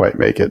didn't quite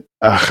make it.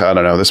 I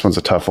don't know. This one's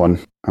a tough one.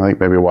 I think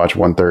maybe watch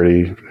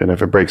 130, and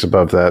if it breaks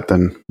above that,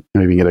 then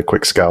maybe get a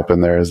quick scalp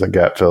in there as the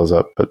gap fills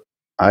up. But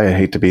I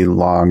hate to be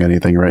long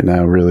anything right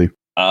now, really.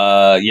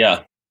 Yeah.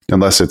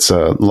 Unless it's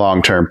a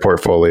long-term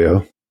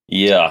portfolio.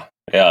 Yeah.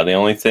 The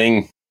only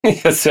thing,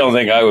 that's the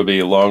only thing I would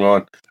be long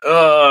on.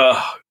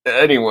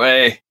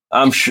 Anyway,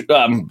 I'm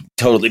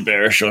totally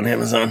bearish on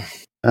Amazon.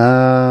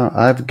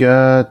 I've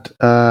got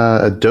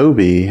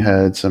Adobe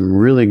had some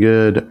really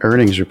good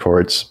earnings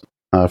reports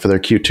for their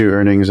Q2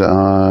 earnings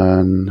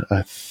on,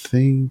 I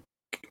think,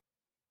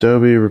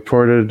 Adobe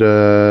reported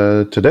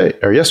today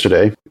or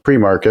yesterday,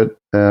 pre-market.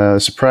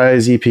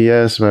 Surprise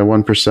EPS by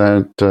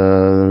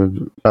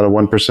 1%, about a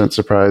 1%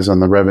 surprise on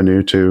the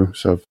revenue too,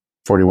 so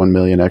 41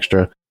 million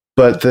extra.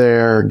 But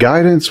their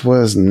guidance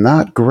was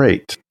not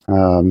great.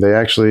 They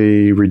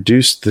actually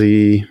revised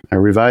the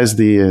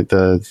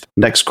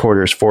next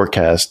quarter's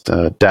forecast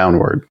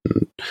downward.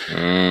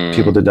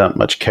 People did not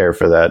much care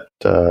for that.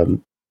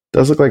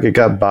 Does look like it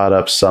got bought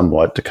up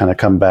somewhat to kind of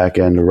come back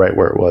into right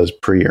where it was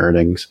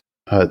pre-earnings.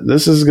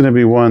 This is going to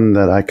be one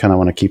that I kind of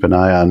want to keep an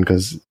eye on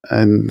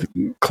and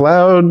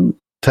cloud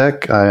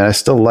tech, I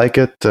still like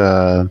it.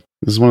 This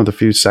is one of the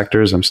few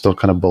sectors I'm still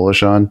kind of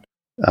bullish on.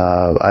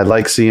 I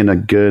like seeing a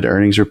good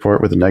earnings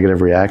report with a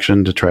negative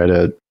reaction to try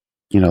to,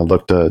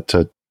 look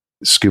to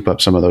scoop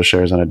up some of those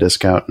shares on a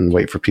discount and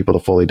wait for people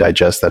to fully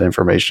digest that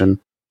information.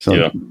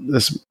 So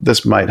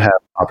this might have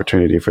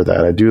opportunity for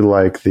that. I do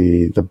like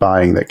the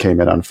buying that came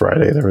in on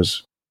Friday. There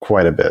was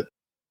quite a bit.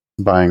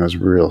 Buying was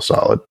real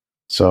solid.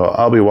 So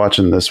I'll be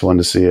watching this one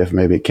to see if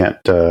maybe it can't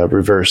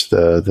reverse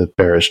the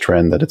bearish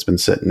trend that it's been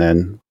sitting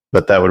in.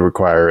 But that would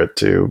require it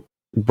to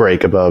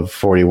break above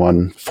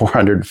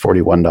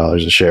 $441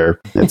 a share.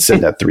 It's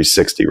sitting at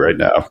 360 right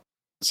now.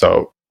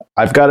 So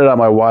I've got it on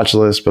my watch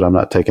list, but I'm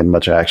not taking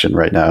much action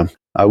right now.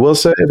 I will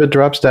say if it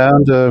drops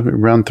down to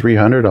around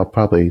 300, I'll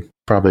probably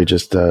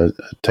just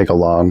take a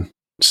long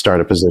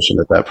startup position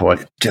at that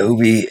point.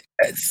 Adobe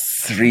at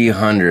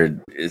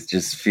 300, it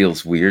just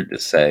feels weird to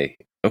say.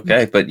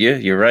 Okay, but yeah,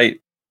 you're right.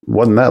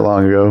 Wasn't that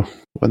long ago.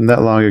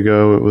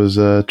 It was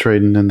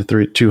trading in the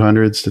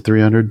 200s to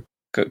 300.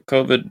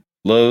 COVID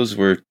lows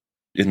were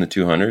in the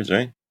 200s,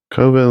 right?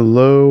 COVID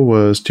low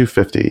was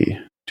 250,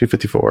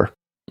 254.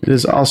 It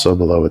is also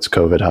below its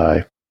COVID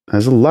high.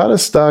 There's a lot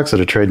of stocks that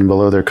are trading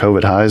below their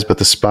COVID highs, but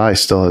the SPY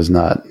still has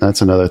not.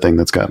 That's another thing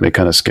that's got me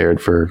kind of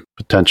scared for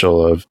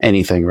potential of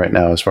anything right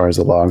now as far as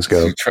the longs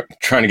go.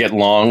 Trying to get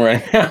long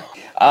right now.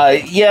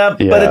 Yeah,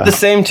 but at the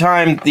same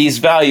time, these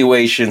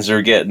valuations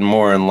are getting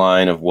more in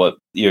line of what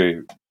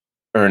your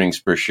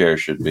earnings per share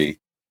should be.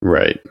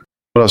 Right.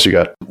 What else you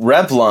got?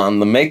 Revlon,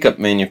 the makeup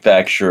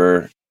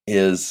manufacturer,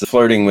 is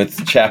flirting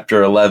with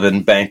Chapter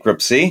 11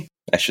 bankruptcy.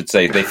 I should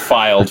say they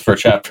filed for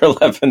Chapter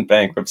 11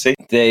 bankruptcy.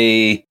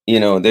 They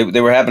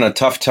were having a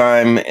tough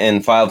time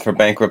and filed for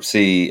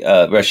bankruptcy.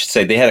 I should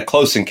say they had a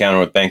close encounter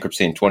with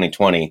bankruptcy in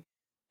 2020,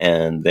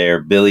 and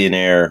their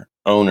billionaire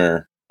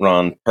owner,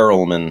 Ron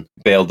Perlman,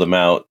 bailed them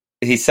out.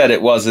 He said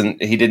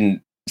he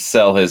didn't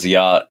sell his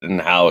yacht and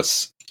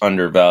house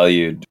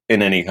undervalued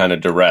in any kind of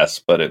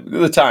duress, but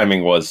the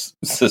timing was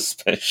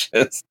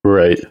suspicious.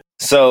 Right.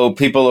 So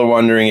people are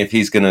wondering if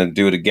he's going to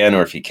do it again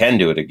or if he can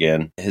do it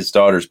again. His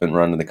daughter's been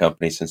running the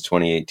company since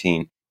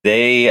 2018.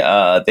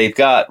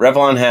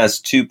 Revlon has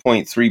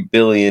 $2.3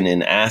 billion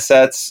in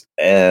assets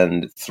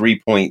and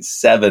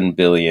 $3.7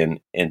 billion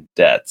in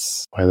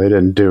debts. Why they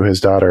didn't do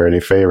his daughter any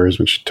favors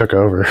when she took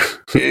over.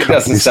 It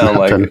doesn't sound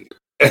like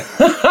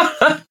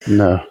it.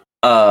 No.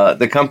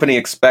 The company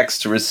expects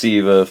to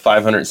receive a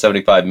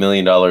 $575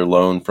 million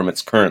loan from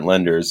its current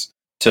lenders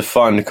to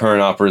fund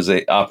current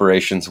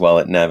operations while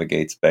it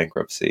navigates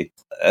bankruptcy.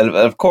 And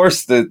of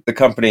course, the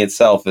company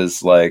itself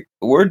is like,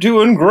 we're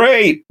doing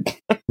great.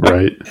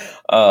 Right.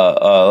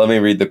 Let me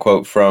read the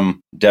quote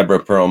from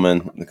Deborah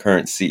Perlman, the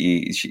current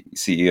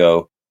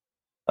CEO.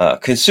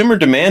 Consumer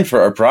demand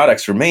for our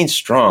products remains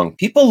strong.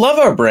 People love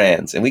our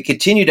brands, and we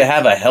continue to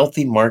have a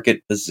healthy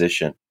market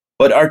position.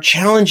 But our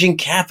challenging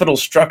capital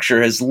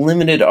structure has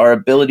limited our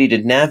ability to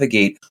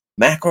navigate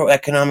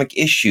macroeconomic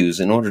issues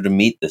in order to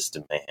meet this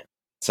demand.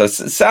 So it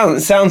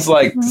sounds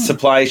like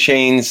supply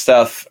chain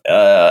stuff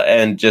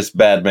and just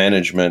bad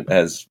management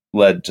has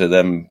led to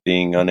them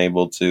being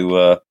unable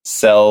to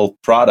sell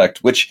product,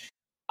 which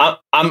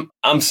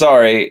I'm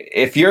sorry,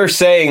 if you're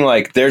saying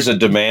like there's a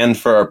demand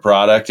for our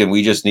product and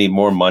we just need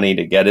more money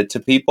to get it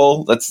to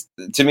people,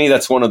 to me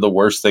that's one of the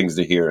worst things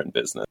to hear in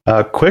business.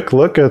 Quick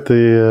look at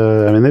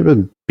they've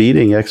been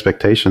beating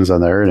expectations on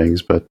the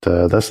earnings, but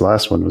this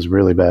last one was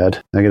really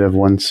bad. Negative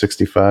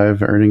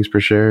 165 earnings per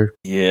share.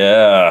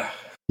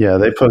 Yeah,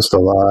 they post a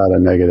lot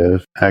of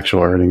negative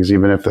actual earnings,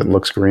 even if it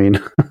looks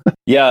green.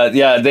 Yeah,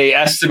 they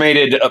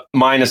estimated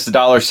minus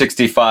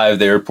 $1.65.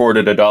 They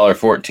reported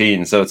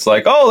 $1.14. So it's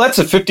like, oh, that's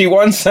a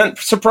 51-cent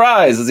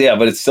surprise. Yeah,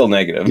 but it's still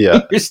negative.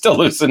 Yeah. You're still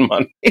losing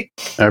money.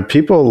 Are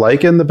people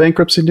liking the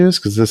bankruptcy news?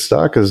 Because this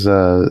stock has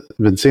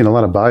been seeing a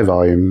lot of buy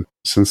volume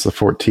since the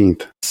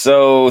 14th.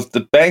 So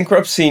the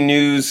bankruptcy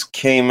news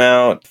came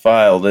out,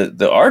 filed.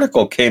 The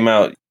article came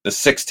out the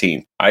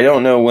 16th. I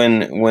don't know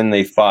when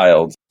they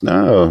filed.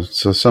 Oh,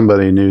 so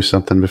somebody knew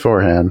something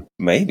beforehand.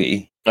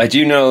 Maybe. I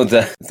do know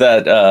that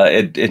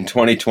in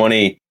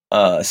 2020,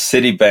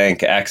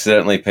 Citibank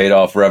accidentally paid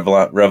off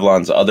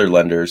Revlon's other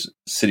lenders,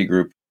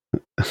 Citigroup,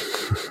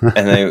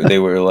 and they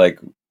were like,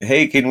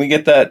 "Hey, can we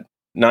get that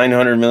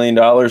 $900 million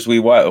we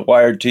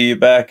wired to you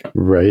back?"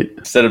 Right.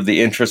 Instead of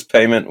the interest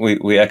payment,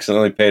 we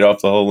accidentally paid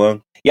off the whole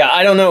loan. Yeah,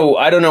 I don't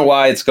know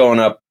why it's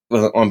going up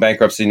on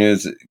bankruptcy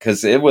news,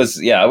 because it was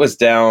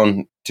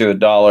down to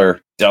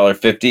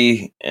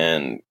 $1.50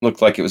 and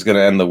looked like it was going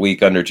to end the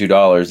week under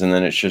 $2, and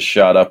then it just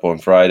shot up on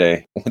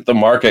Friday with the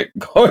market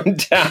going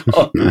down.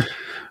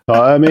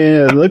 Well,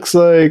 it looks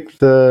like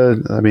there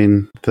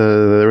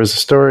was a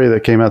story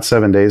that came out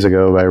 7 days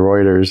ago by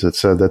Reuters that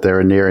said that they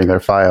were nearing their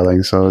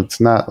filing, so it's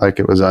not like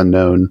it was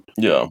unknown.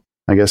 Yeah.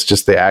 I guess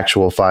just the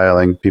actual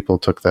filing, people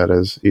took that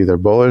as either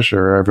bullish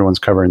or everyone's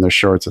covering their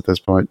shorts at this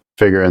point,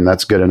 figuring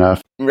that's good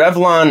enough.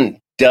 Revlon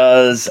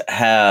does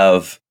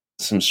have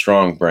some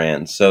strong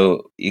brands,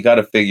 so you got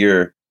to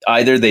figure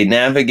either they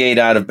navigate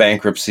out of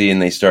bankruptcy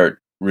and they start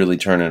really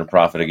turning a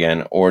profit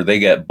again, or they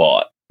get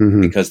bought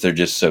because they're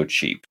just so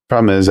cheap.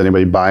 Problem is,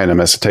 anybody buying them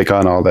has to take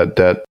on all that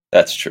debt.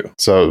 That's true.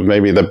 So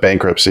maybe the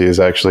bankruptcy is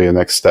actually a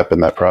next step in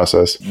that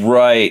process.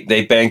 Right.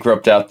 They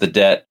bankrupt out the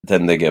debt,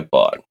 then they get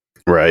bought.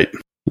 Right.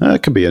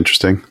 That could be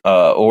interesting.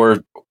 Or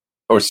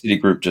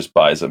Citigroup just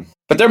buys them.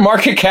 But their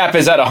market cap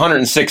is at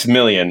 $106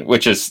 million,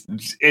 which is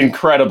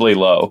incredibly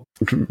low.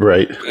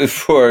 Right.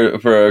 For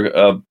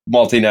a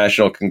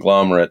multinational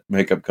conglomerate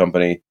makeup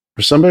company.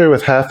 For somebody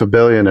with $500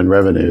 million in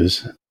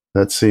revenues,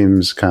 that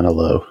seems kind of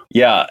low.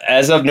 Yeah.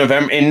 As of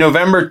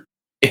November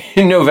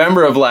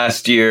of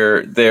last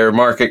year, their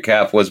market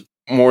cap was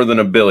more than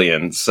 $1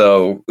 billion.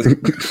 So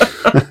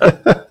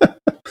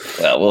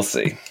well, we'll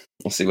see.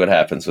 We'll see what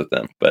happens with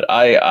them. But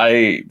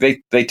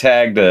they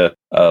tagged a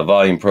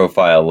volume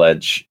profile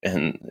ledge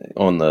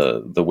on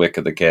the wick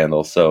of the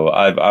candle. So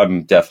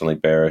I'm definitely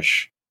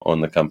bearish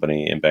on the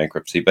company in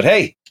bankruptcy. But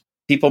hey,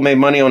 people made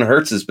money on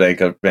Hertz's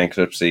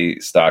bankruptcy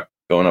stock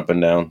going up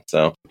and down.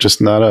 So just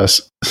not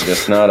us.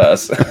 Just not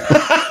us.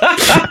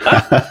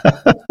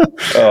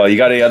 Oh, you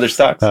got any other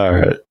stocks? All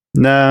right.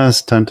 Nah,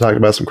 it's time to talk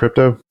about some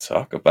crypto.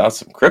 Talk about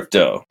some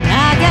crypto.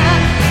 I got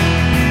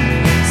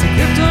some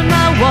crypto in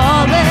my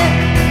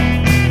wallet.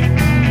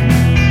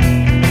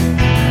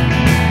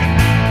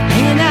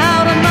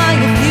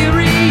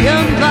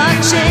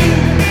 Blockchain.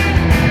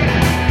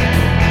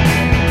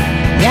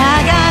 Yeah, I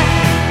got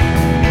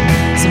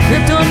some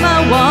crypto in my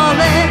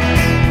wallet.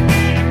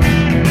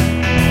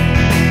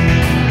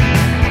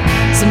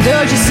 Some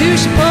Doji,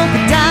 Sushi,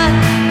 Polkadot,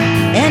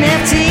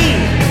 NFT.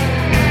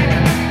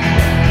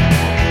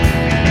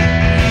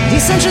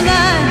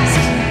 Decentralized,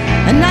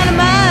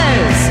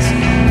 anonymized,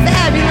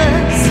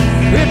 fabulous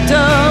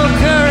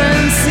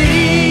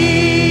cryptocurrency.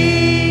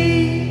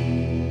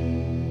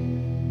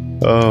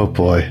 Oh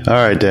boy. All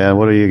right, Dan,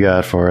 what do you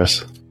got for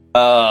us?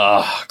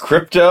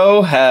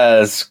 Crypto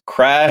has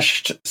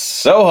crashed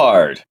so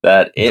hard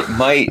that it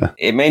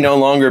may no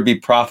longer be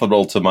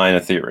profitable to mine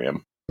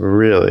Ethereum.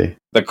 Really?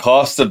 The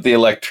cost of the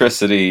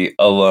electricity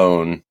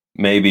alone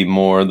may be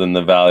more than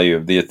the value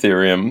of the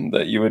Ethereum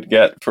that you would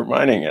get for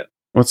mining it.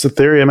 What's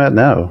Ethereum at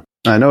now?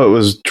 I know it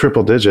was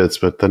triple digits,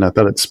 but then I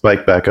thought it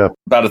spiked back up.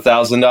 About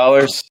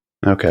 $1,000.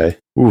 Okay.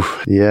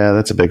 Oof. Yeah,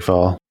 that's a big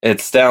fall.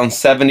 It's down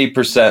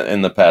 70%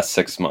 in the past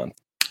 6 months.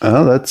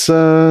 Oh, that's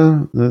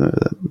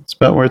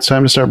about where it's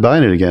time to start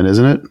buying it again,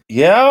 isn't it?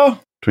 Yeah.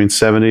 between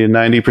 70 and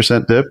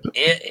 90% dip.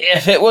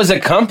 If it was a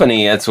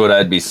company, that's what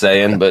I'd be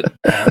saying, but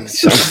I'm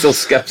still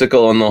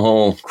skeptical on the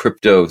whole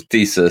crypto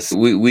thesis.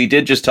 We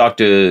did just talk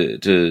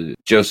to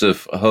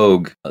Joseph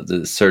Hogue,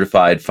 the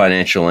certified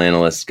financial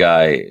analyst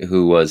guy,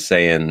 who was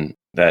saying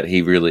that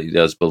he really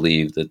does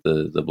believe that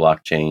the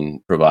blockchain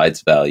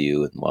provides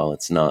value. And while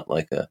it's not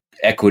like a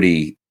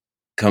equity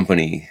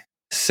company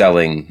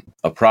selling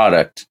a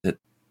product, that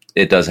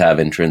it does have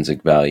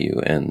intrinsic value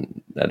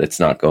and that it's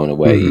not going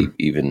away,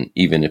 even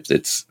if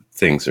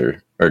things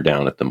are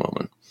down at the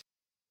moment.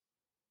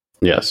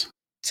 Yes.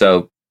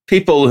 So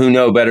people who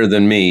know better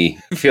than me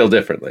feel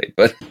differently,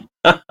 but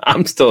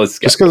I'm still a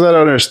skeptic. Just because I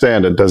don't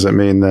understand it doesn't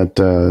mean that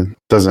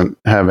doesn't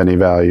have any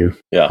value.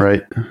 Yeah.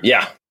 Right?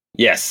 Yeah.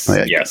 Yes.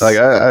 Yes. Like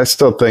I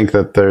still think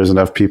that there's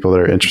enough people that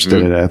are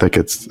interested in it. I think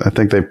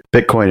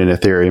Bitcoin and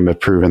Ethereum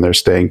have proven their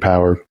staying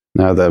power.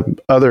 Now the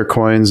other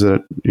coins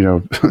that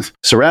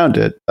surround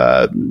it,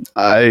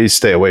 I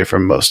stay away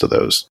from most of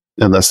those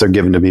unless they're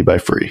given to me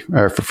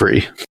for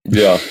free.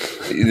 Yeah,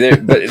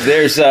 but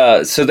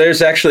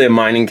there's actually a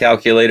mining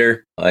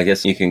calculator. I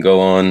guess you can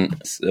go on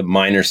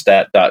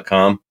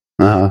minerstat.com.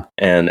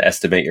 And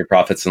estimate your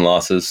profits and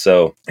losses.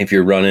 So if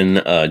you're running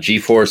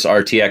GeForce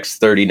RTX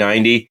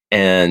 3090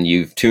 and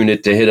you've tuned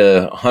it to hit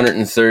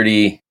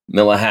 130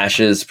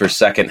 millihashes per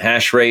second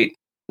hash rate,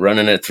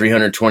 running at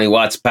 320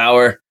 watts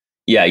power,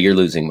 yeah, you're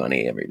losing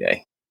money every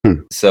day.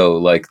 So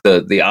like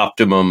the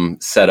optimum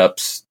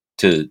setups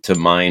to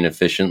mine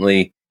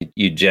efficiently,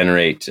 you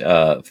generate,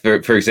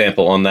 for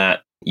example, on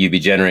that, you'd be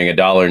generating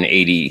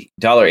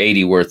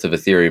 $1.80 worth of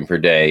Ethereum per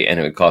day, and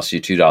it would cost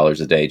you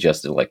 $2 a day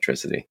just in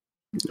electricity.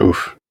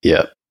 Oof.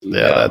 Yeah.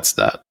 That's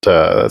not.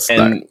 That's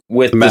and not.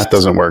 With the math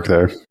doesn't work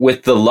there.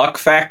 With the luck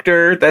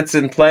factor that's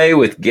in play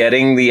with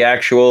getting the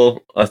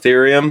actual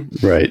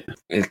Ethereum, right?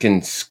 It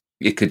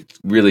could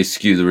really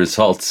skew the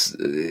results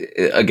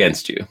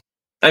against you.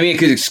 I mean, it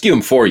could skew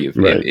them for you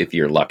if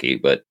you're lucky,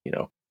 but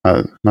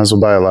might as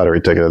well buy a lottery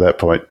ticket at that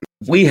point.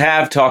 We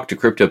have talked to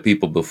crypto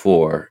people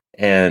before,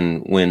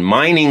 and when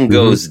mining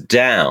goes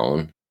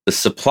down, the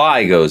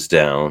supply goes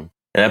down.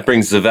 And that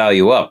brings the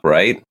value up,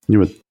 right? You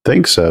would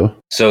think so.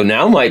 So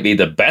now might be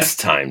the best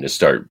time to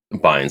start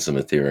buying some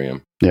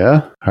Ethereum.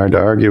 Yeah, hard to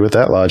argue with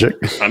that logic.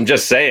 I'm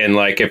just saying,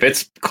 like, if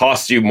it's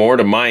cost you more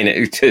to mine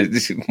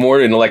it,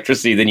 more in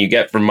electricity than you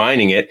get from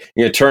mining it,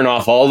 you're going to turn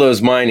off all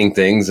those mining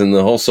things and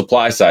the whole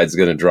supply side's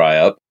going to dry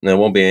up. And there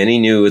won't be any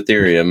new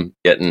Ethereum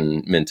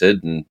getting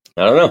minted. And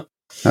I don't know.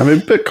 I mean,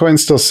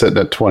 Bitcoin's still sitting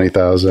at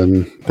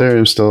 20,000.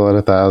 Ethereum's still at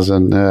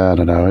 1,000. I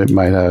don't know.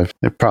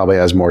 It probably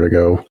has more to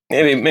go.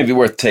 Maybe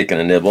worth taking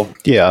a nibble.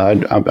 Yeah,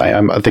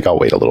 I think I'll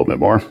wait a little bit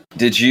more.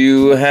 Did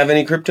you have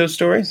any crypto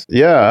stories?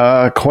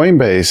 Yeah,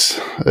 Coinbase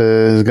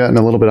has gotten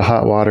a little bit of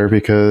hot water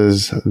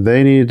because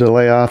they needed to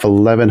lay off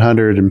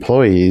 1,100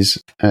 employees,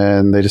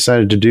 and they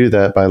decided to do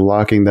that by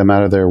locking them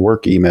out of their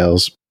work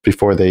emails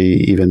before they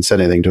even said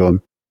anything to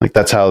them. Like,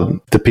 that's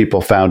how the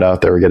people found out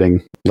they were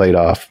getting laid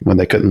off, when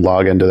they couldn't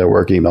log into their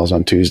work emails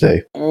on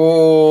Tuesday.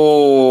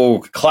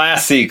 Oh,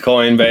 classy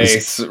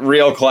Coinbase.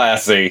 Real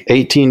classy.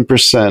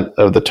 18%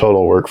 of the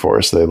total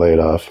workforce they laid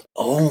off.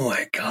 Oh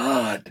my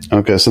God.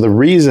 Okay, so the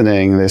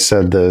reasoning they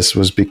said this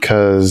was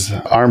because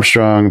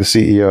Armstrong, the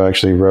CEO,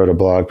 actually wrote a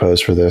blog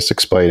post for this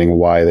explaining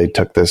why they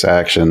took this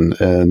action.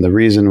 And the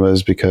reason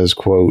was because,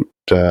 quote,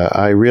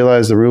 I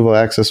realize the removal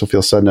of access will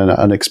feel sudden and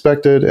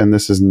unexpected, and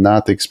this is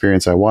not the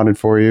experience I wanted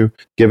for you.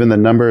 Given the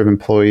number of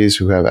employees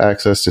who have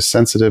access to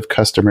sensitive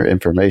customer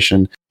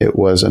information, it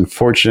was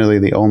unfortunately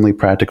the only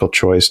practical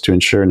choice to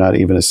ensure not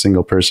even a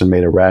single person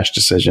made a rash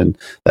decision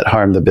that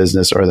harmed the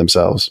business or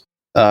themselves.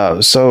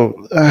 We're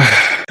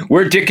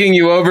dicking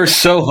you over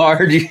so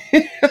hard.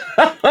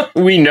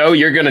 We know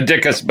you're going to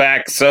dick us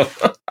back, so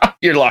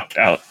you're locked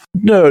out.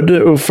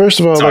 No,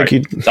 first of all, Sorry.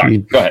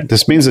 Go ahead.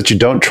 This means that you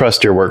don't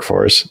trust your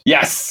workforce.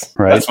 Yes,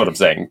 right? That's what I'm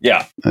saying.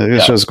 Yeah.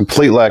 It shows a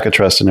complete lack of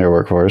trust in your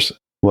workforce.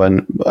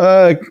 When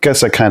I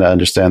guess I kind of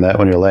understand that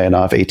when you're laying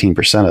off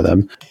 18% of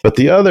them. But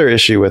the other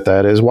issue with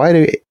that is, why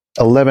do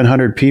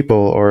 1,100 people,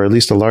 or at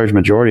least a large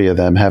majority of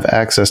them, have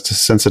access to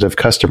sensitive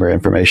customer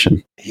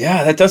information?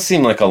 Yeah, that does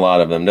seem like a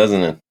lot of them,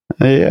 doesn't it?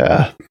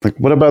 Yeah. Like,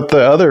 what about the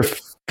other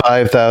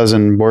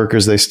 5,000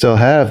 workers they still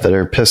have that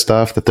are pissed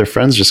off that their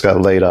friends just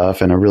got laid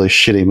off in a really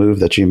shitty move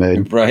that you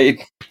made?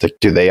 Right.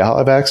 Do they all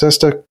have access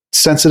to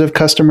sensitive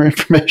customer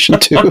information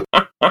too?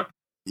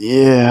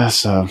 Yeah,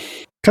 so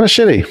kind of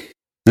shitty.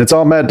 And it's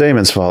all Matt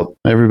Damon's fault.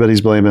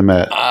 Everybody's blaming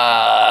Matt.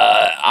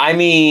 I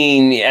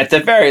mean, at the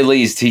very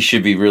least, he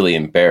should be really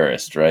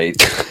embarrassed, right?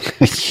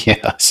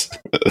 Yes.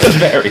 At the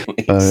very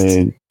least. I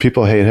mean,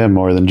 people hate him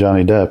more than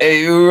Johnny Depp.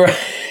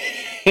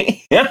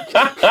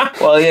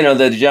 Well,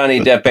 the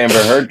Johnny Depp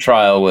Amber Heard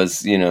trial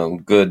was,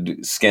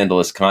 good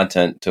scandalous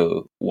content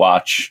to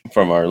watch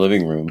from our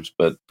living rooms,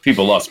 but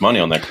people lost money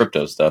on that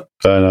crypto stuff.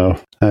 I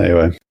know.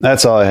 Anyway,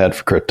 that's all I had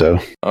for crypto.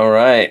 All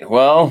right.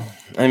 Well,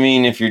 I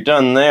mean, if you're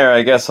done there,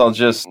 I guess I'll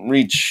just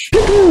reach.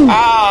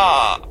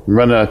 I'm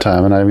running out of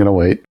time, and I'm going to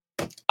wait.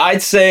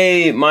 I'd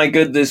say my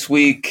good this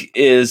week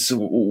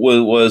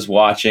was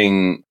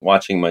watching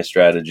my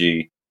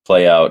strategy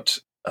play out.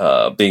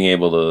 Being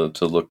able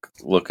to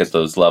look at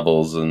those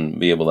levels and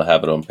be able to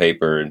have it on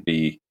paper and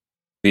be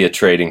a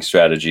trading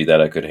strategy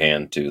that I could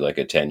hand to like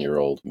a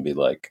 10-year-old and be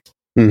like,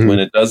 when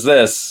it does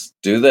this,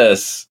 do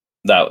this.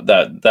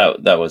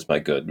 That was my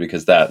good,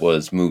 because that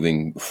was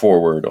moving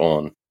forward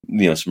on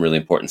some really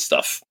important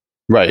stuff.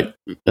 Right,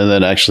 and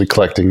then actually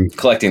collecting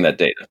that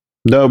data.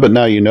 No, but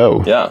now you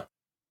know. Yeah.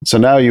 So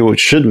now you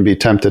shouldn't be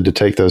tempted to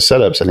take those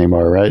setups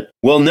anymore, right?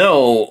 Well,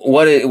 no.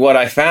 What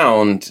I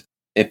found.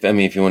 If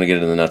you want to get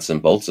into the nuts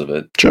and bolts of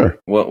it, sure.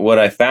 What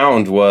I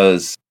found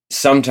was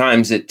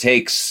sometimes it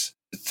takes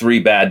 3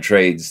 bad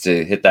trades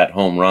to hit that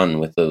home run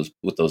with those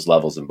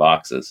levels and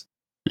boxes.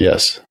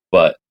 Yes,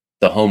 but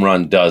the home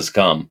run does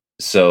come.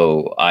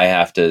 So I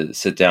have to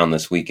sit down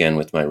this weekend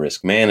with my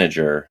risk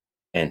manager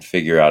and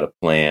figure out a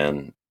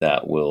plan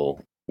that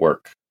will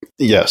work.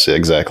 Yes,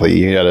 exactly.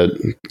 You got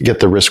to get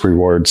the risk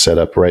reward set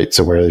up right,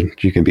 so where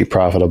you can be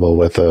profitable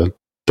with a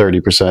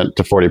 30%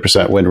 to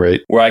 40% win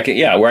rate. Where I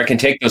can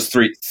take those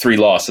three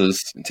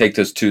losses, take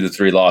those 2 to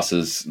 3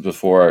 losses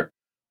before.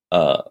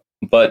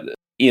 But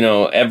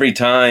every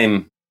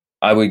time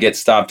I would get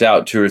stopped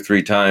out 2 or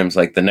 3 times,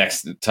 like the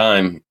next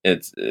time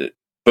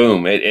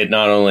boom, it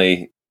not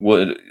only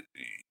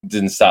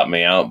didn't stop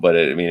me out, but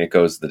it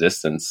goes the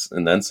distance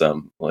and then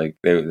some. Like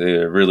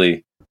they're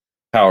really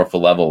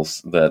powerful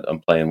levels that I'm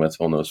playing with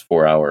on those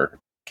 4-hour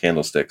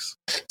candlesticks.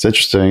 It's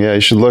interesting. Yeah, you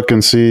should look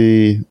and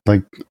see,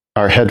 like,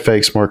 are head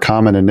fakes more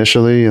common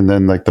initially, and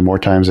then like the more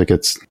times it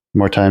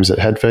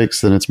head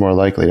fakes, then it's more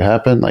likely to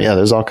happen. Like, yeah,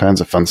 there's all kinds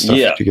of fun stuff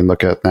that you can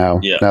look at now.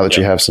 Yeah, now that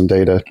you have some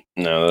data.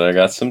 Now that I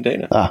got some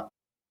data.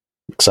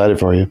 Excited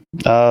for you.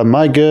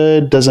 My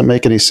good doesn't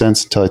make any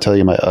sense until I tell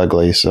you my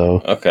ugly.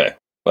 So okay.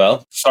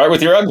 Well, start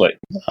with your ugly.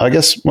 I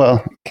guess,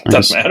 well...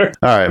 Doesn't matter.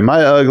 All right,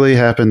 my ugly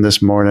happened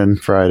this morning,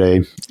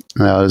 Friday. It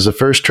was the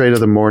first trade of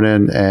the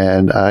morning,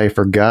 and I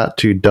forgot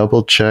to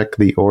double-check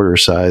the order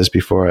size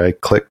before I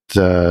clicked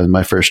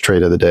my first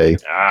trade of the day.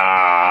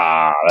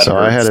 So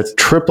I had a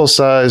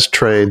triple-size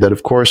trade that,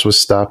 of course, was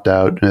stopped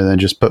out, and then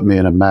just put me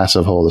in a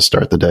massive hole to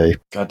start the day.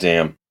 God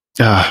damn.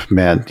 Ah,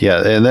 man,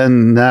 yeah. And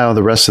then now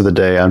the rest of the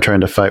day, I'm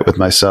trying to fight with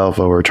myself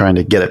over trying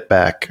to get it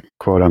back,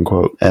 quote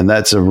unquote. And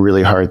that's a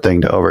really hard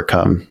thing to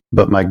overcome.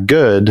 But my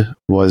good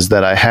was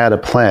that I had a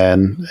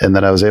plan and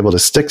that I was able to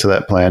stick to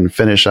that plan,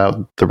 finish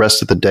out the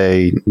rest of the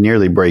day,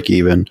 nearly break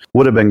even.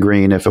 Would have been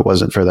green if it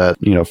wasn't for that,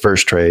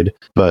 first trade.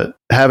 But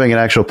having an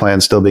actual plan,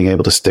 still being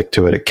able to stick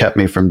to it, it kept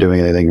me from doing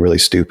anything really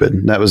stupid.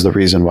 And that was the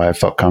reason why I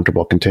felt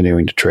comfortable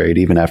continuing to trade,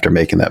 even after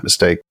making that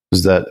mistake,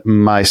 was that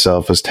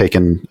myself was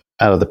taken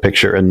out of the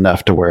picture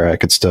enough to where I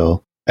could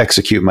still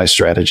execute my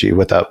strategy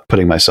without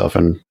putting myself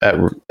at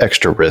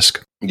extra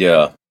risk.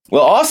 Yeah.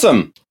 Well,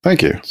 awesome.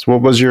 Thank you. So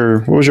what was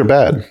your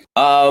bad?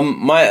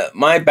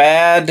 My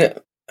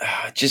bad,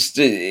 just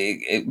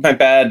my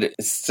bad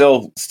is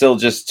still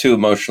just too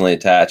emotionally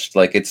attached.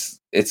 Like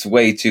it's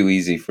way too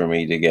easy for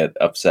me to get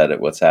upset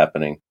at what's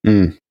happening.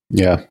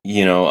 Yeah.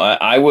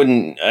 I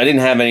didn't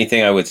have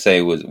anything I would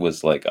say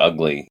was like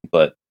ugly,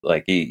 but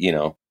like,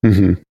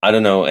 I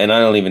don't know. And I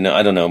don't even know.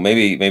 I don't know.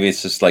 Maybe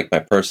it's just like my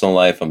personal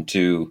life. I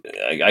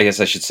guess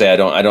I should say I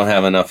don't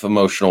have enough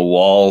emotional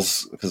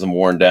walls because I'm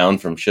worn down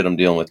from shit I'm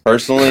dealing with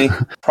personally.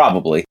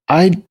 Probably.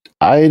 I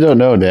don't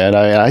know, Dad.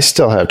 I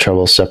still have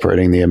trouble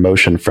separating the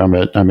emotion from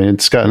it. I mean,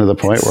 it's gotten to the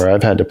point where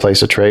I've had to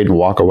place a trade and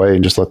walk away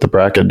and just let the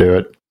bracket do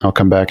it. I'll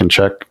come back and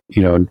check,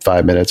 in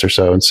 5 minutes or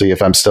so and see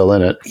if I'm still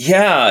in it.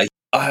 Yeah.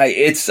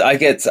 I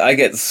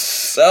get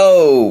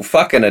so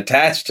fucking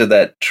attached to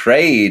that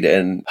trade,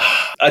 and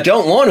I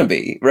don't want to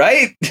be,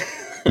 right?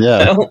 Yeah.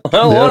 I don't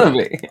want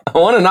to be. I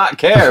want to not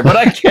care, but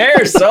I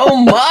care so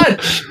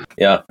much.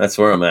 Yeah, that's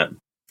where I'm at.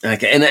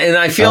 Okay, and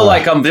I feel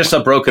like I'm just a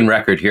broken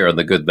record here on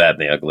the good, bad,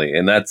 and the ugly,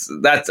 and that's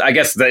I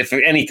guess that if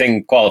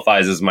anything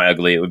qualifies as my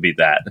ugly, it would be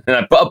that.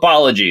 And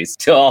apologies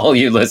to all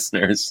you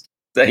listeners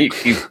that you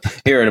keep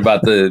hearing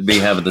about me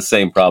having the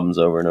same problems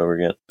over and over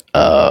again.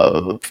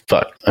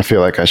 Fuck. I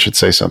feel like I should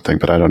say something,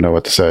 but I don't know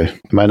what to say.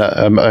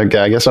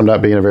 I guess I'm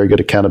not being a very good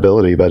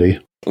accountability buddy.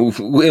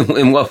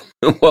 In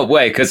what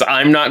way? Because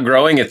I'm not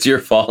growing. It's your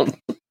fault.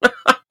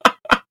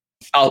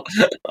 I'll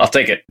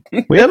take it.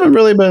 We haven't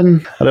really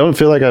been. I don't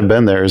feel like I've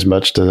been there as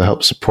much to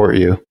help support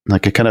you.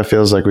 Like, it kind of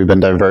feels like we've been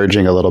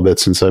diverging a little bit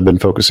since I've been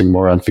focusing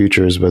more on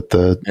futures with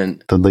the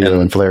Leo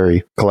and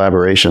Flary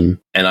collaboration.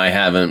 And I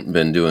haven't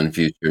been doing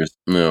futures.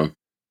 No.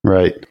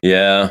 Right.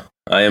 Yeah.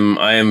 I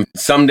am.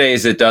 Some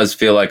days it does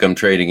feel like I'm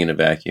trading in a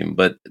vacuum,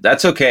 but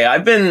that's okay.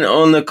 I've been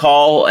on the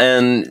call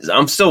and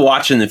I'm still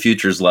watching the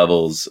futures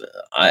levels.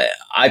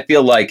 I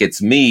feel like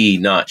it's me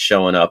not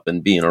showing up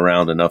and being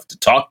around enough to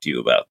talk to you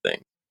about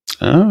things.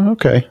 Oh,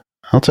 okay.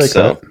 I'll take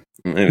that.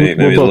 Maybe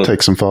we'll both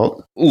take some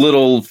fault.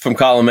 Little from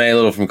column A,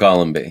 little from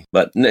column B.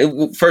 But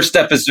first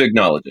step is to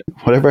acknowledge it.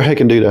 Whatever I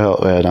can do to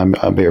help, Ed,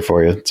 I'm here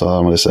for you. That's all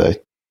I'm going to say.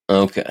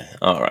 Okay.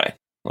 All right.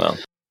 Well.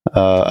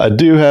 I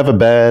do have a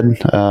bad.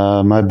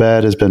 My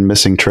bad has been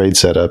missing trade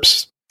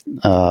setups.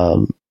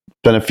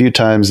 been a few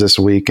times this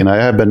week, and I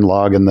have been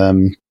logging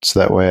them so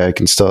that way I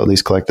can still at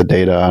least collect the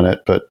data on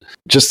it. But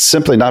just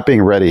simply not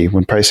being ready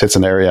when price hits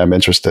an area I'm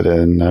interested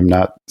in. I'm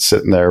not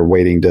sitting there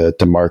waiting to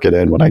mark it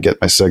in when I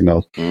get my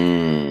signal.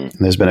 And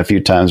there's been a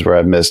few times where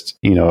I've missed,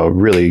 a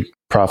really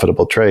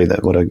profitable trade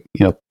that would have,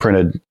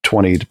 printed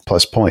 20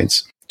 plus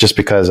points just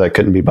because I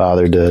couldn't be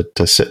bothered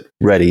to sit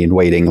ready and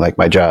waiting like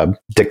my job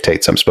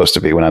dictates I'm supposed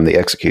to be when I'm the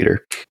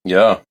executor.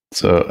 Yeah.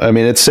 So, I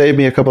mean, it saved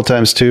me a couple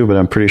times too, but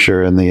I'm pretty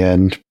sure in the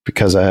end,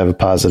 because I have a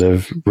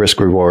positive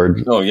risk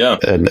reward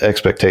and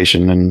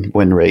expectation and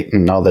win rate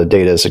and all the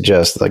data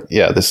suggests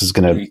this is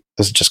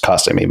just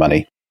costing me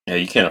money. Yeah,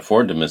 you can't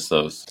afford to miss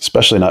those.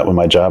 Especially not when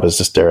my job is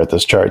to stare at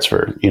those charts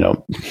for,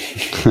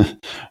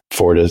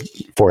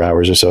 4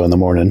 hours or so in the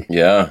morning.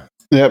 Yeah.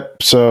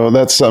 Yep. So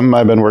that's something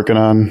I've been working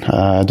on.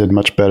 I did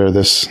much better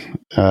this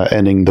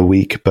ending the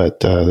week,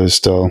 but there's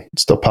still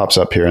pops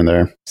up here and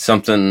there.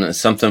 Something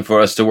for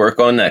us to work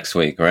on next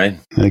week, right?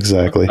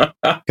 Exactly.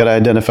 Got to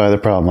identify the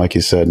problem, like you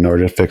said, in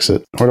order to fix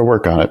it or to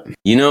work on it.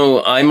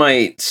 I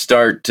might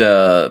start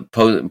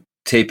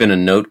taping a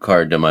note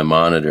card to my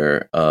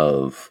monitor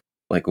of,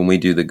 like, when we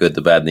do the good,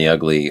 the bad, and the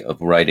ugly,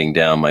 of writing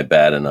down my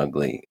bad and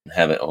ugly, and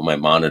have it on my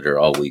monitor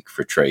all week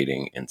for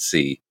trading and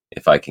see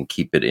if I can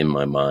keep it in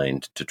my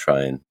mind to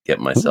try and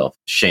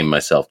shame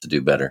myself to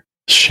do better.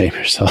 Shame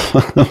yourself.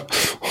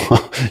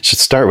 Should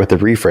start with the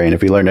refrain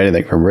if you learned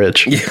anything from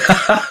Rich.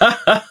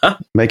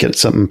 Make it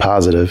something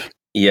positive.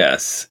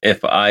 Yes.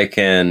 If I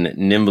can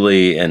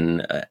nimbly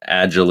and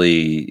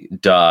agilely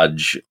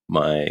dodge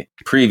my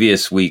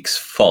previous week's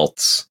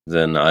faults,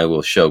 then I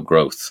will show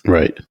growth.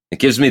 Right. It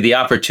gives me the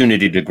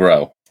opportunity to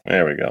grow.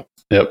 There we go.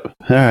 Yep. All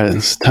right.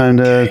 It's time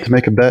to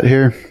make a bet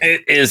here.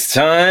 It is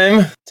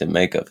time to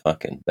make a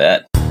fucking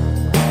bet.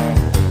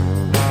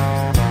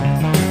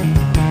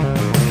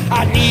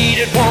 I need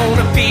it,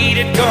 wanna beat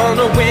it,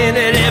 gonna win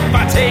it if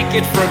I take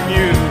it from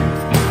you.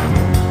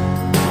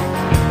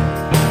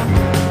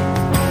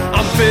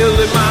 I'm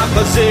filling my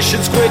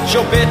positions, quit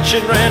your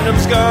bitching,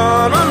 random's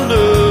gonna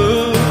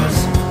lose.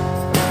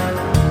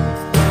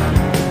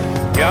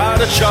 Got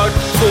a chart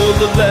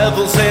full of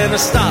levels and a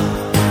stop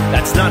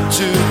that's not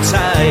too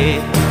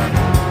tight.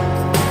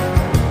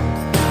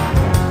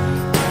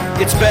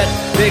 It's bet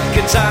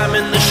picking time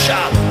in the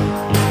shop,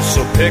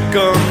 so pick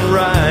 'em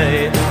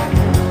right.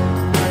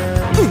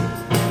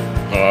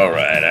 All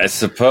right, I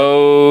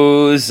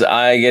suppose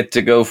I get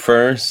to go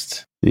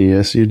first.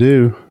 Yes, you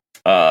do.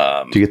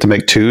 Do you get to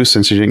make two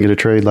since you didn't get a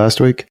trade last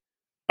week?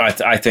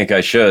 I think I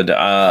should.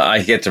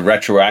 I get to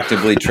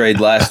retroactively trade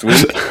last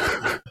week.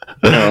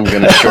 I'm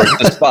going to short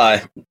the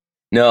SPY.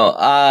 No,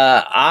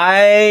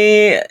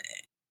 I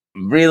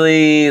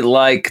really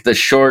like the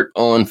short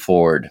on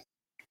Ford.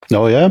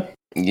 Oh, yeah?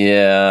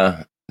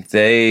 Yeah,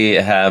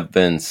 they have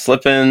been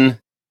slipping.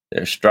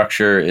 Their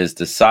structure is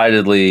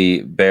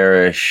decidedly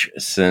bearish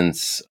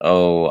since,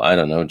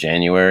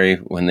 January,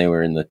 when they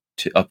were in the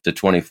up to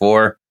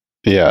 24.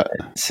 Yeah.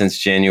 Since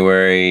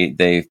January,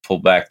 they've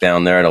pulled back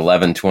down there at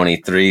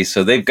 11.23.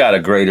 So they've got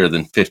a greater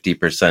than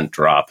 50%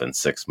 drop in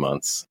 6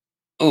 months.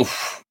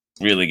 Oof,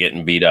 really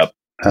getting beat up.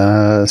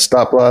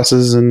 Stop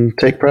losses and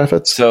take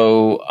profits.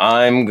 So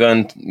I'm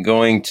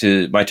going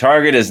to, my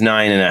target is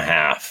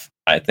 9.5.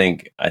 I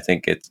think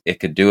it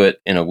could do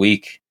it in a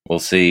week. We'll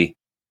see.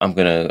 I'm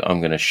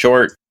gonna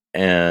short,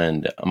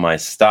 and my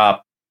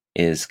stop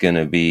is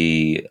gonna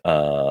be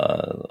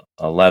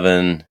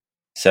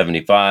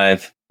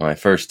 11.75. My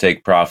first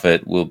take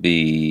profit will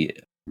be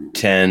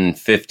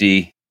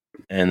 10.50,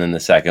 and then the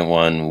second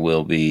one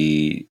will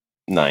be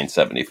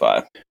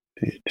 9.75.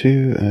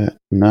 2 at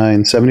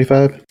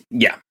 9.75.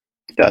 Yeah,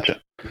 gotcha.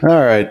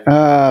 All right.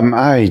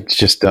 I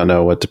just don't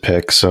know what to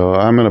pick, so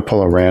I'm going to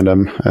pull a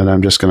random, and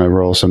I'm just going to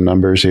roll some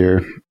numbers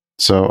here.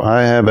 So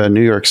I have a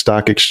New York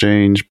Stock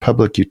Exchange,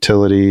 Public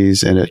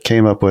Utilities, and it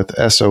came up with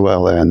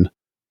SOLN,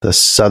 the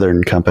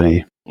Southern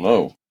Company.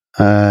 Whoa.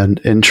 And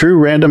in true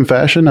random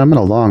fashion, I'm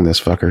going to long this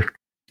fucker.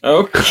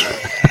 Okay.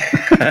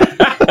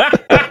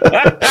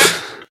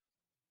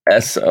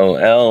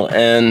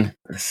 SOLN,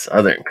 the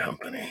Southern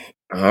Company.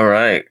 All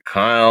right.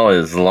 Kyle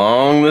is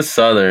long the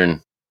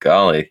Southern.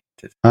 Golly.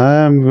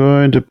 I'm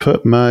going to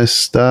put my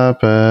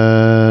stop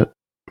at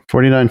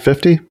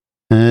 49.50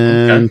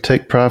 and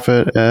take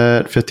profit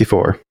at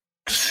 54.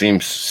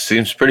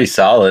 Seems pretty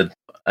solid.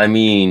 I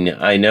mean,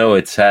 I know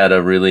it's had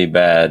a really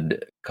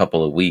bad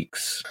couple of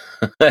weeks.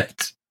 I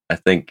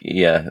think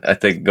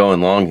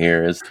going long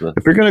here is the...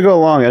 If you're going to go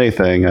long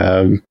anything,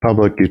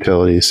 Public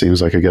Utility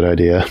seems like a good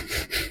idea.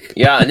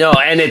 Yeah, no,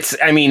 and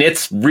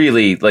it's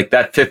really like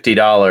that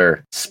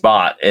 $50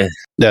 spot. Yeah,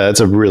 that's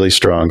a really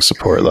strong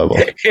support level.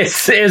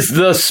 Is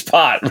the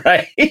spot,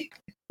 right?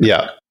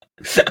 Yeah.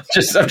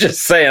 I'm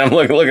just saying. I'm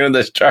looking at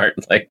this chart.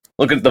 Like,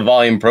 look at the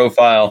volume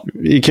profile.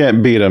 You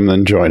can't beat them,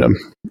 then join them.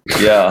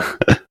 Yeah,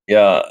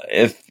 yeah.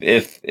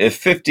 If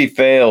 50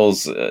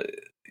 fails,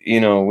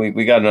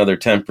 we got another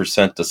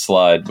 10% to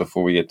slide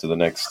before we get to the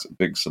next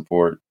big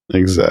support.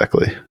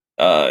 Exactly.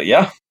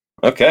 Yeah.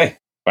 Okay.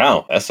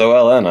 Wow.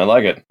 SOLN. I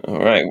like it. All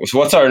right. So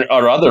what's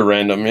our other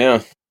random?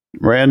 Yeah.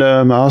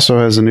 Random also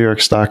has a New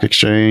York Stock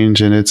Exchange,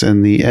 and it's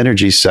in the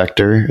energy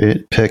sector.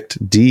 It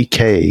picked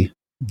DK,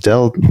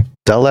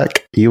 Delek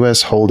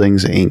U.S.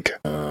 Holdings, Inc.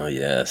 Oh,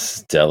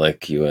 yes.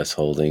 Delek U.S.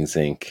 Holdings,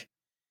 Inc.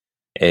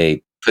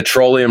 A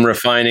petroleum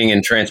refining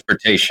and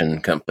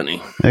transportation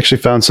company. I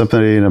actually found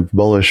something in a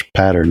bullish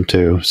pattern,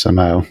 too,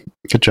 somehow.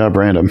 Good job,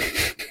 Random.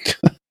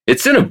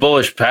 It's in a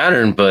bullish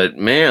pattern, but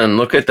man,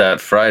 look at that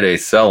Friday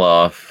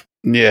sell-off.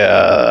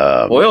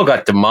 Yeah. Oil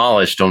got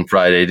demolished on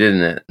Friday,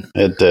 didn't it?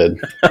 It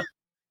did.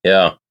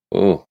 Yeah.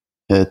 Ooh.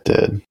 It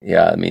did.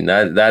 Yeah, I mean,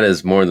 that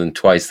is more than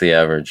twice the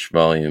average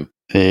volume.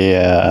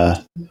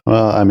 Yeah.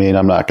 Well, I mean,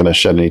 I'm not going to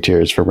shed any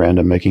tears for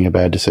Random making a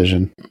bad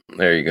decision.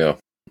 There you go.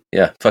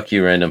 Yeah, fuck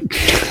you, Random.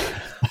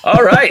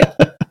 All right.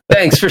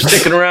 Thanks for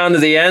sticking around to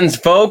the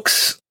end,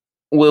 folks.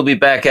 We'll be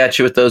back at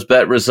you with those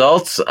bet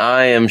results.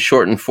 I am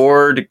short and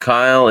forward.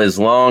 Kyle is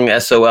long,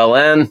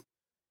 SOLN.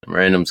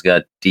 Random's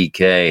got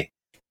DK.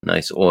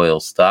 Nice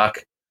oil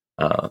stock.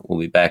 We'll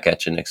be back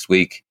at you next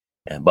week.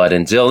 But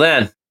until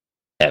then,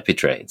 happy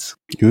trades.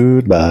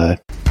 Goodbye.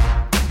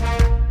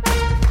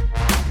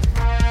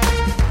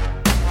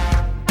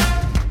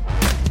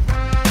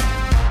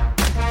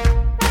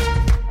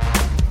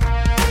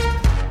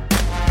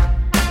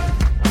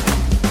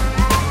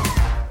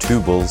 Two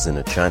Bulls in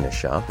a China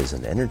Shop is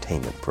an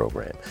entertainment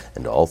program,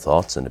 and all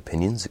thoughts and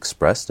opinions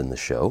expressed in the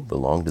show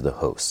belong to the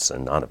hosts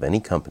and not of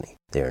any company.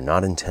 They are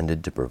not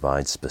intended to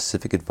provide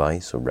specific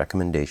advice or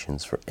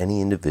recommendations for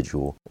any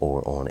individual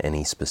or on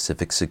any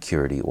specific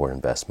security or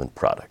investment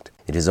product.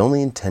 It is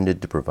only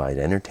intended to provide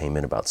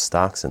entertainment about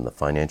stocks and the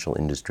financial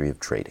industry of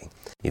trading.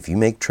 If you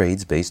make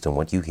trades based on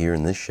what you hear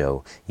in this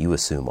show, you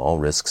assume all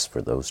risks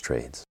for those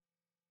trades.